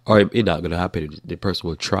 Or it's not going to happen. The person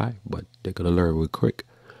will try, but they're going to learn real quick.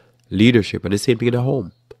 Leadership, and the same thing in the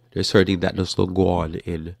home. There's certain things that just don't go on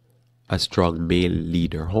in a strong male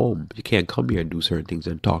leader home. You can't come here and do certain things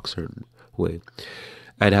and talk certain way.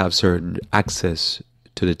 And have certain access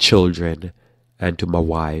to the children and to my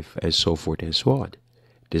wife and so forth and so on.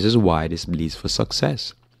 This is why this leads for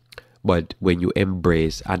success. But when you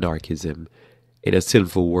embrace anarchism in a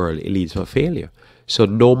sinful world, it leads for failure. So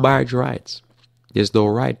no marriage rights. There's no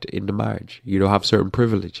right in the marriage. You don't have certain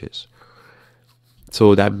privileges.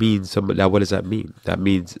 So that means what does that mean? That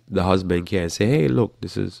means the husband can't say, hey, look,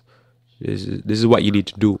 this is what you need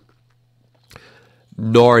to do.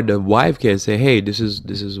 Nor the wife can say, hey, this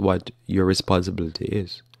is what your responsibility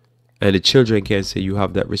is. And the children can't say, you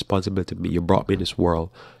have that responsibility to me. You brought me in this world.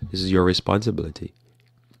 This is your responsibility.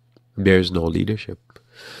 There's no leadership.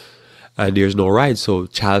 And there's no right. So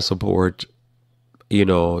child support,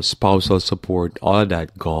 spousal support, all of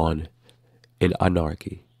that gone in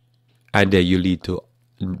anarchy. And then you lead to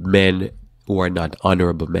men who are not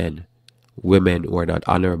honorable men, women who are not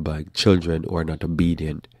honorable, children who are not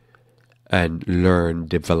obedient, and learn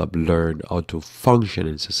how to function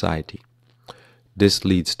in society. This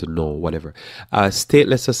leads to no whatever. A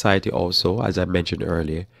stateless society also, as I mentioned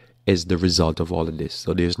earlier, is the result of all of this.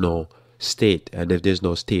 So there's no state. And if there's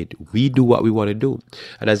no state, we do what we want to do.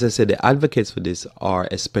 And as I said, the advocates for this are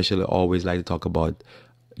especially always like to talk about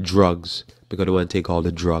drugs, because they want to take all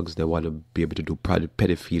the drugs. They want to be able to do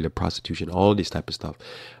pedophilia, prostitution, all this type of stuff,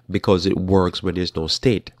 because it works when there's no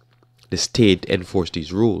state. The state enforces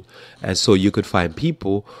these rules. And so you could find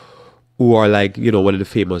people who are like, one of the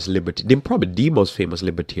famous probably the most famous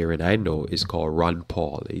libertarian I know is called Ron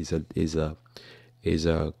Paul. He's a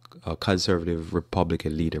conservative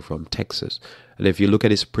Republican leader from Texas. And if you look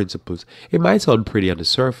at his principles, it might sound pretty on the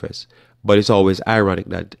surface, but it's always ironic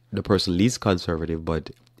that the person leads conservative,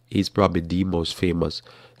 but he's probably the most famous,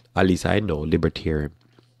 at least I know, libertarian,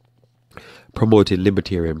 promoting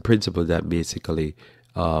libertarian principles that basically,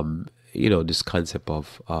 this concept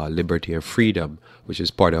of liberty and freedom, which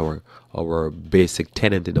is part of our basic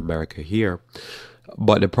tenet in America here.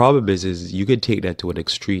 But the problem is you could take that to an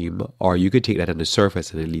extreme, or you could take that on the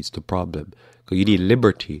surface and it leads to problem. Because you need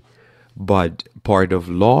liberty. But part of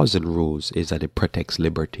laws and rules is that it protects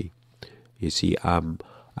liberty. You see,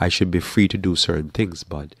 I should be free to do certain things.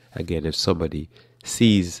 But again, if somebody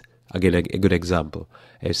sees, again, a good example,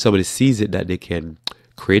 if somebody sees it that they can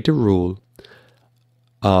create a rule,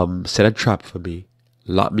 set a trap for me,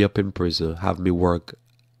 lock me up in prison, have me work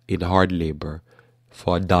in hard labor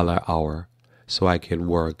for $1 an hour so I can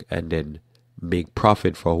work and then make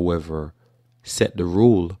profit for whoever set the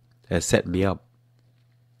rule and set me up,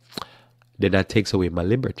 then that takes away my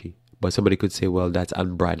liberty. But somebody could say, well, that's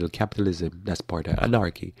unbridled capitalism. That's part of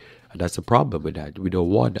anarchy. And that's the problem with that. We don't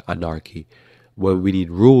want anarchy. When we need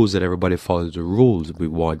rules and everybody follows the rules, we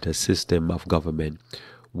want a system of government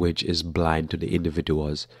which is blind to the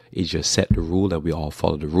individuals. It just set the rule and we all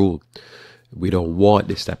follow the rule. We don't want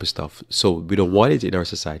this type of stuff. So we don't want it in our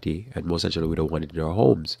society, and most actually we don't want it in our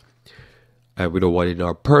homes. And we don't want it in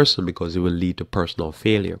our person because it will lead to personal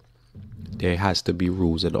failure. There has to be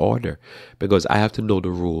rules and order, because I have to know the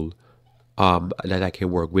rule, that I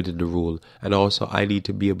can work within the rule. And also I need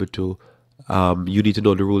to be able to, you need to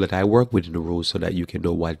know the rule that I work within the rule so that you can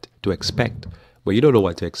know what to expect. But you don't know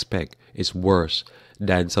what to expect. It's worse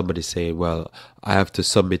than somebody saying, well, I have to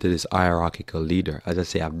submit to this hierarchical leader. As I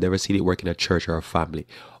say, I've never seen it work in a church or a family.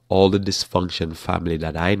 All the dysfunction family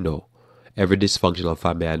that I know, every dysfunctional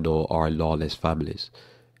family I know are lawless families.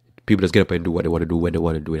 People just get up and do what they want to do, when they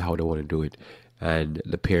want to do it, how they want to do it. And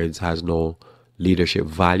the parents has no leadership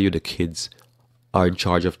value. The kids are in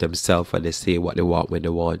charge of themselves and they say what they want when they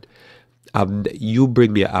want. You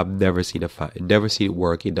bring me, I've never seen never seen it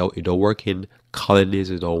work. It don't work in colonies.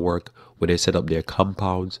 It don't work when they set up their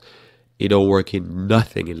compounds. It don't work in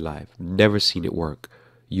nothing in life. Never seen it work.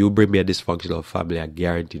 You bring me a dysfunctional family, I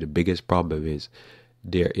guarantee the biggest problem is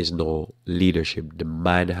there is no leadership. The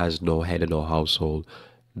man has no head in no household.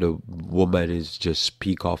 The woman is just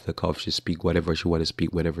speak off the cuff. She speak whatever she want to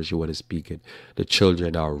speak, whenever she want to speak it. The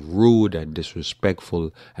children are rude and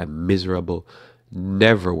disrespectful and miserable.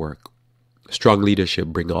 Never work. Strong leadership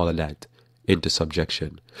bring all of that into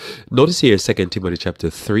subjection. Notice here 2 Timothy chapter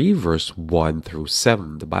 3 verse 1 through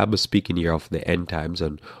 7. The Bible is speaking here of the end times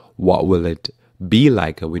and what will it be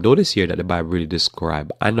like. And we notice here that the Bible really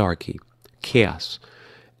describes anarchy, chaos.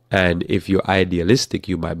 And if you're idealistic,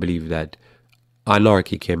 you might believe that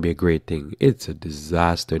anarchy can be a great thing. It's a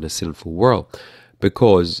disaster in a sinful world,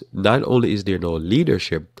 because not only is there no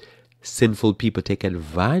leadership, sinful people take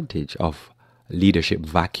advantage of leadership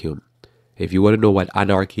vacuum. If you want to know what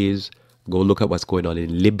anarchy is, go look at what's going on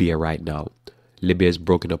in Libya right now. Libya is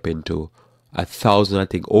broken up into 1,000, I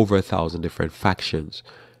think over 1,000 different factions.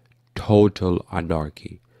 Total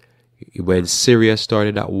anarchy. When Syria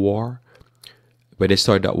started that war, I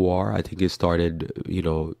think it started,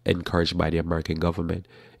 encouraged by the American government.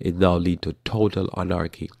 It now leads to total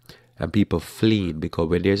anarchy and people fleeing, because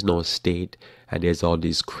when there's no state and there's all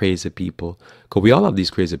these crazy people, because we all have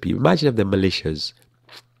these crazy people. Imagine if the militias,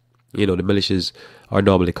 the militias are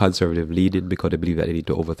normally conservative leading because they believe that they need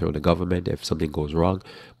to overthrow the government if something goes wrong.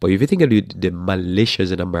 But if you think of the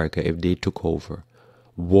militias in America, if they took over,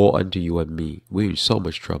 woe unto you and me. We're in so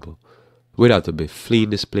much trouble. We'd have to be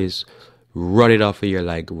fleeing this place, running off of here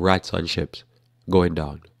like rats on ships, going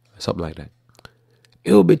down, something like that.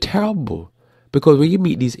 It will be terrible, because when you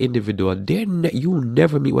meet these individuals, you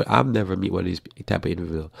never meet one. I've never meet one of these type of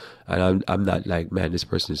individuals, and I'm not like, man, this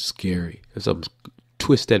person is scary. There's some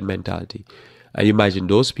twisted mentality. And you imagine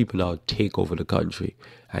those people now take over the country,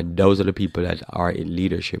 and those are the people that are in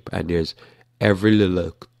leadership. And there's every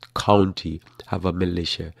little county have a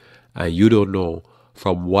militia, and you don't know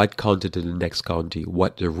from what county to the next county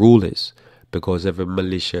what the rule is, because every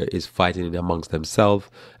militia is fighting amongst themselves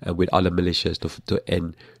and with other militias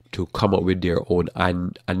to come up with their own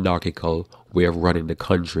anarchical way of running the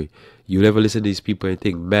country. You never listen to these people and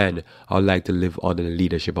think, man, I'd like to live under the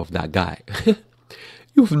leadership of that guy.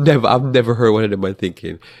 I've never heard one of them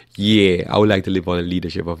thinking, yeah, I would like to live under the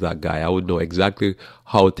leadership of that guy. I would know exactly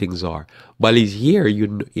how things are. But he's here,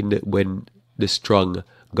 when the strong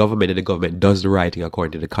government and the government does the right thing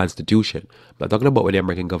according to the Constitution. I'm not talking about when the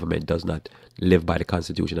American government does not live by the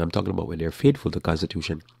Constitution. I'm talking about when they're faithful to the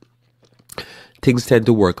Constitution. Things tend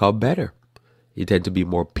to work out better. You tend to be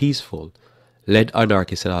more peaceful. Let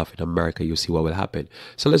anarchy set off in America, you see what will happen.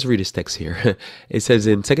 So let's read this text here. It says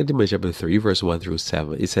in 2 Timothy chapter 3, verse 1 through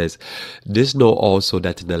 7, it says, "This know also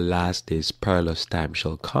that in the last days perilous time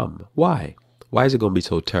shall come." Why? Why is it going to be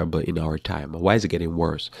so terrible in our time? Why is it getting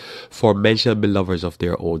worse? For men shall be lovers of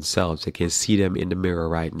their own selves. You can see them in the mirror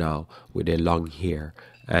right now with their long hair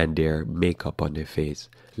and their makeup on their face,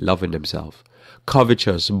 loving themselves.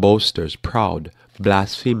 covetous, boasters, proud,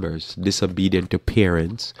 blasphemers, disobedient to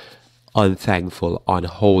parents, unthankful,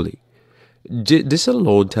 unholy. This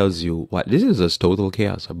alone tells you what this is: a total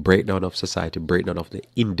chaos, a breakdown of society, breakdown of the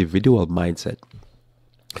individual mindset.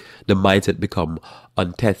 The mindset become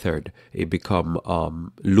untethered, it become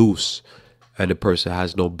loose, and the person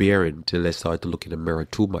has no bearing till they start to look in the mirror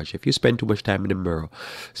too much. If you spend too much time in the mirror,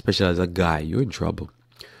 especially as a guy, you're in trouble.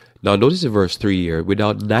 Now notice in verse 3 here: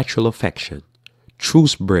 without natural affection,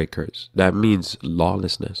 truce breakers, that means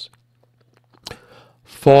lawlessness,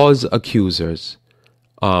 false accusers,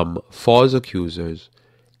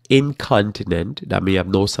 incontinent, that means have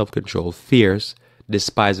no self-control, fierce,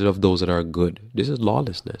 despisers of those that are good. This is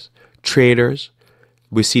lawlessness. Traitors.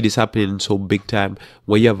 We see this happening so big time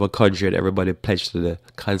when you have a country and everybody pledged to the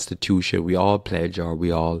Constitution. We all pledge, or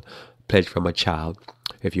we all pledge from a child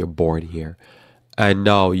if you're born here. And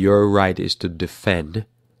now your right is to defend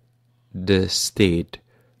the state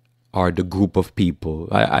or the group of people.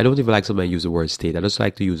 I don't even like somebody use the word state. I just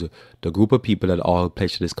like to use the group of people that all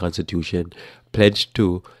pledge to this Constitution, pledge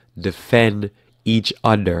to defend each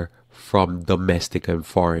other from domestic and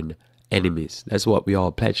foreign enemies. That's what we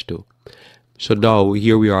all pledge to. So now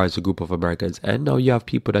here we are as a group of Americans, and now you have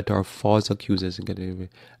people that are false accusers and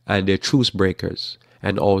they're truce breakers,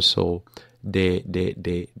 and also they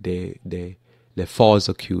false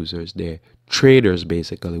accusers, they're traitors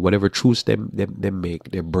basically. Whatever truce they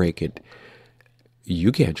make, they break it.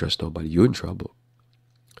 You can't trust nobody. You're in trouble,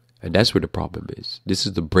 and that's where the problem is. This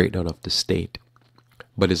is the breakdown of the state,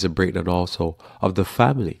 but it's a breakdown also of the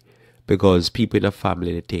family, because people in a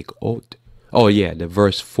family, they take oath. Oh yeah, the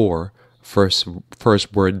verse 4.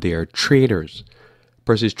 First word there, traitors.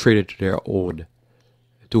 Person is traitor to their own,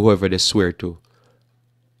 to whoever they swear to.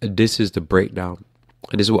 And this is the breakdown.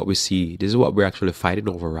 And this is what we see. This is what we're actually fighting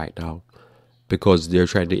over right now. Because they're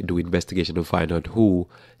trying to do investigation to find out who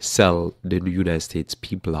sell the United States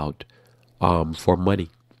people out for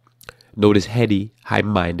money. Notice heady,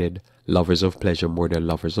 high-minded, lovers of pleasure more than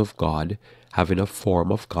lovers of God, having a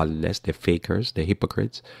form of godliness. They're fakers, they're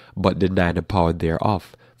hypocrites, but deny the power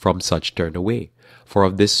thereof. From such turn away. For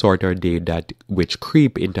of this sort are they that which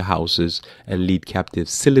creep into houses and lead captive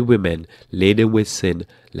silly women, laden with sin,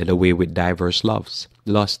 led away with diverse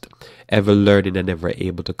lust, ever learning and never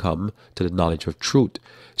able to come to the knowledge of truth.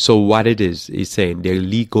 So what it is, he's saying they're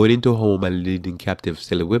going into home and leading captive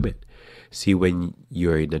silly women. See, when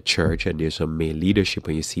you're in a church and there's some male leadership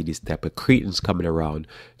and you see these type of cretins coming around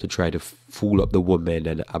to try to fool up the women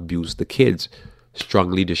and abuse the kids, strong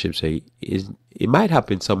leadership say it might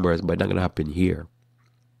happen somewhere else, but not going to happen here.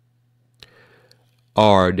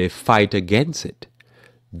 Or they fight against it.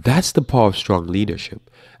 That's the power of strong leadership.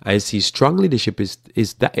 I see strong leadership is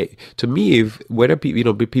that, to me, if whether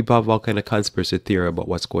people, people have all kind of conspiracy theory about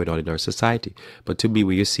what's going on in our society, but to me,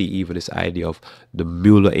 when you see even this idea of the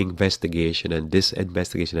Mueller investigation and this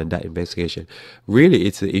investigation and that investigation, really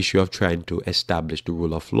it's the issue of trying to establish the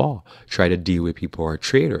rule of law, try to deal with people who are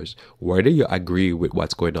traitors. Whether you agree with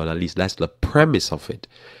what's going on, at least that's the premise of it.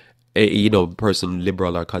 Person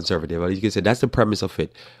liberal or conservative, you can say that's the premise of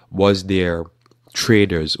it. Was there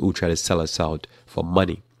traders who try to sell us out for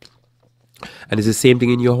money? And it's the same thing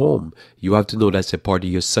in your home. You have to know that's a part of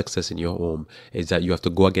your success in your home is that you have to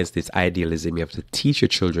go against this idealism. You have to teach your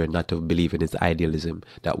children not to believe in this idealism,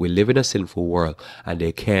 that we live in a sinful world and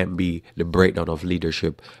there can't be the breakdown of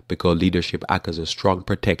leadership, because leadership acts as a strong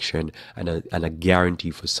protection and a guarantee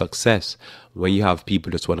for success. When you have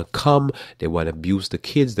people just want to come, they want to abuse the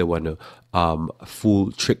kids, they want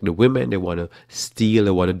to trick the women, they want to steal,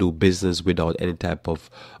 they want to do business without any type of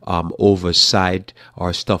oversight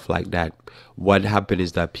or stuff like that. What happens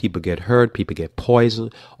is that people get hurt, people get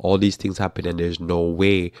poisoned, all these things happen, and there's no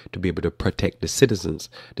way to be able to protect the citizens.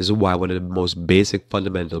 This is why one of the most basic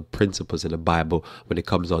fundamental principles in the Bible when it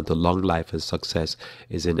comes down to long life and success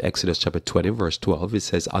is in Exodus chapter 20 verse 12. It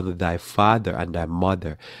says, honor thy father and thy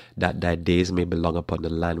mother, that thy days may be long upon the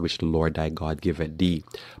land which the Lord thy God giveth thee.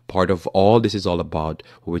 Part of all this is all about,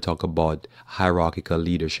 when we talk about hierarchical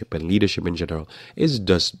leadership and leadership in general, is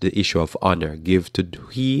just the issue of honor. Give to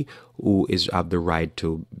he who is have the right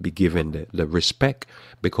to be given the respect,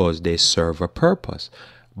 because they serve a purpose.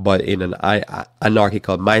 But in an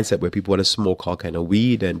anarchical mindset where people want to smoke all kind of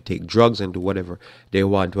weed and take drugs and do whatever, they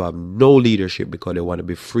want to have no leadership because they want to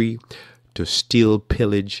be free to steal,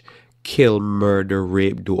 pillage, kill, murder,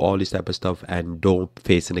 rape, do all this type of stuff and don't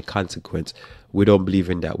face any consequence. We don't believe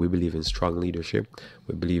in that. We believe in strong leadership.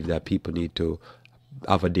 We believe that people need to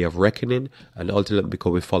have a day of reckoning, and ultimately,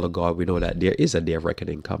 because we follow God, we know that there is a day of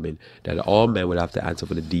reckoning coming, that all men will have to answer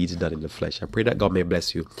for the deeds done in the flesh. I pray that God may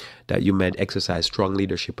bless you, that you may exercise strong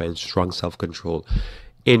leadership and strong self-control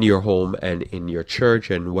in your home and in your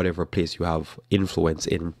church and whatever place you have influence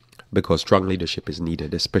in, because strong leadership is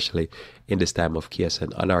needed, especially in this time of chaos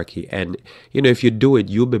and anarchy. And if you do it,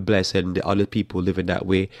 you'll be blessed, and the other people living that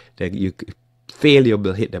way, that failure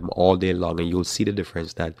will hit them all day long, and you'll see the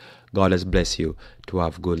difference that God has blessed you to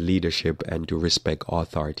have good leadership and to respect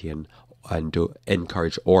authority and to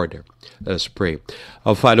encourage order. Let us pray.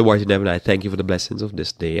 Our Father, who art in heaven, I thank you for the blessings of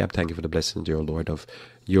this day. I thank you for the blessings, dear Lord, of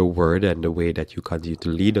your word and the way that you continue to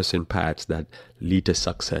lead us in paths that lead to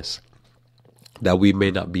success. That we may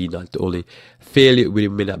not be we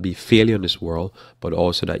may not be failure in this world, but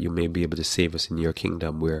also that you may be able to save us in your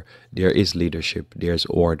kingdom, where there is leadership, there's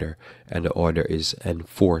order, and the order is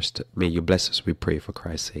enforced. May you bless us, we pray, for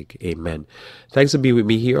Christ's sake. Amen. Thanks for being with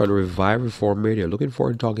me here on Revive Reform Radio. Looking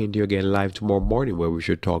forward to talking to you again live tomorrow morning, where we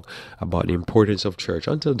should talk about the importance of church.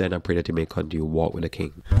 Until then, I pray that you may continue to walk with the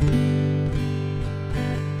King.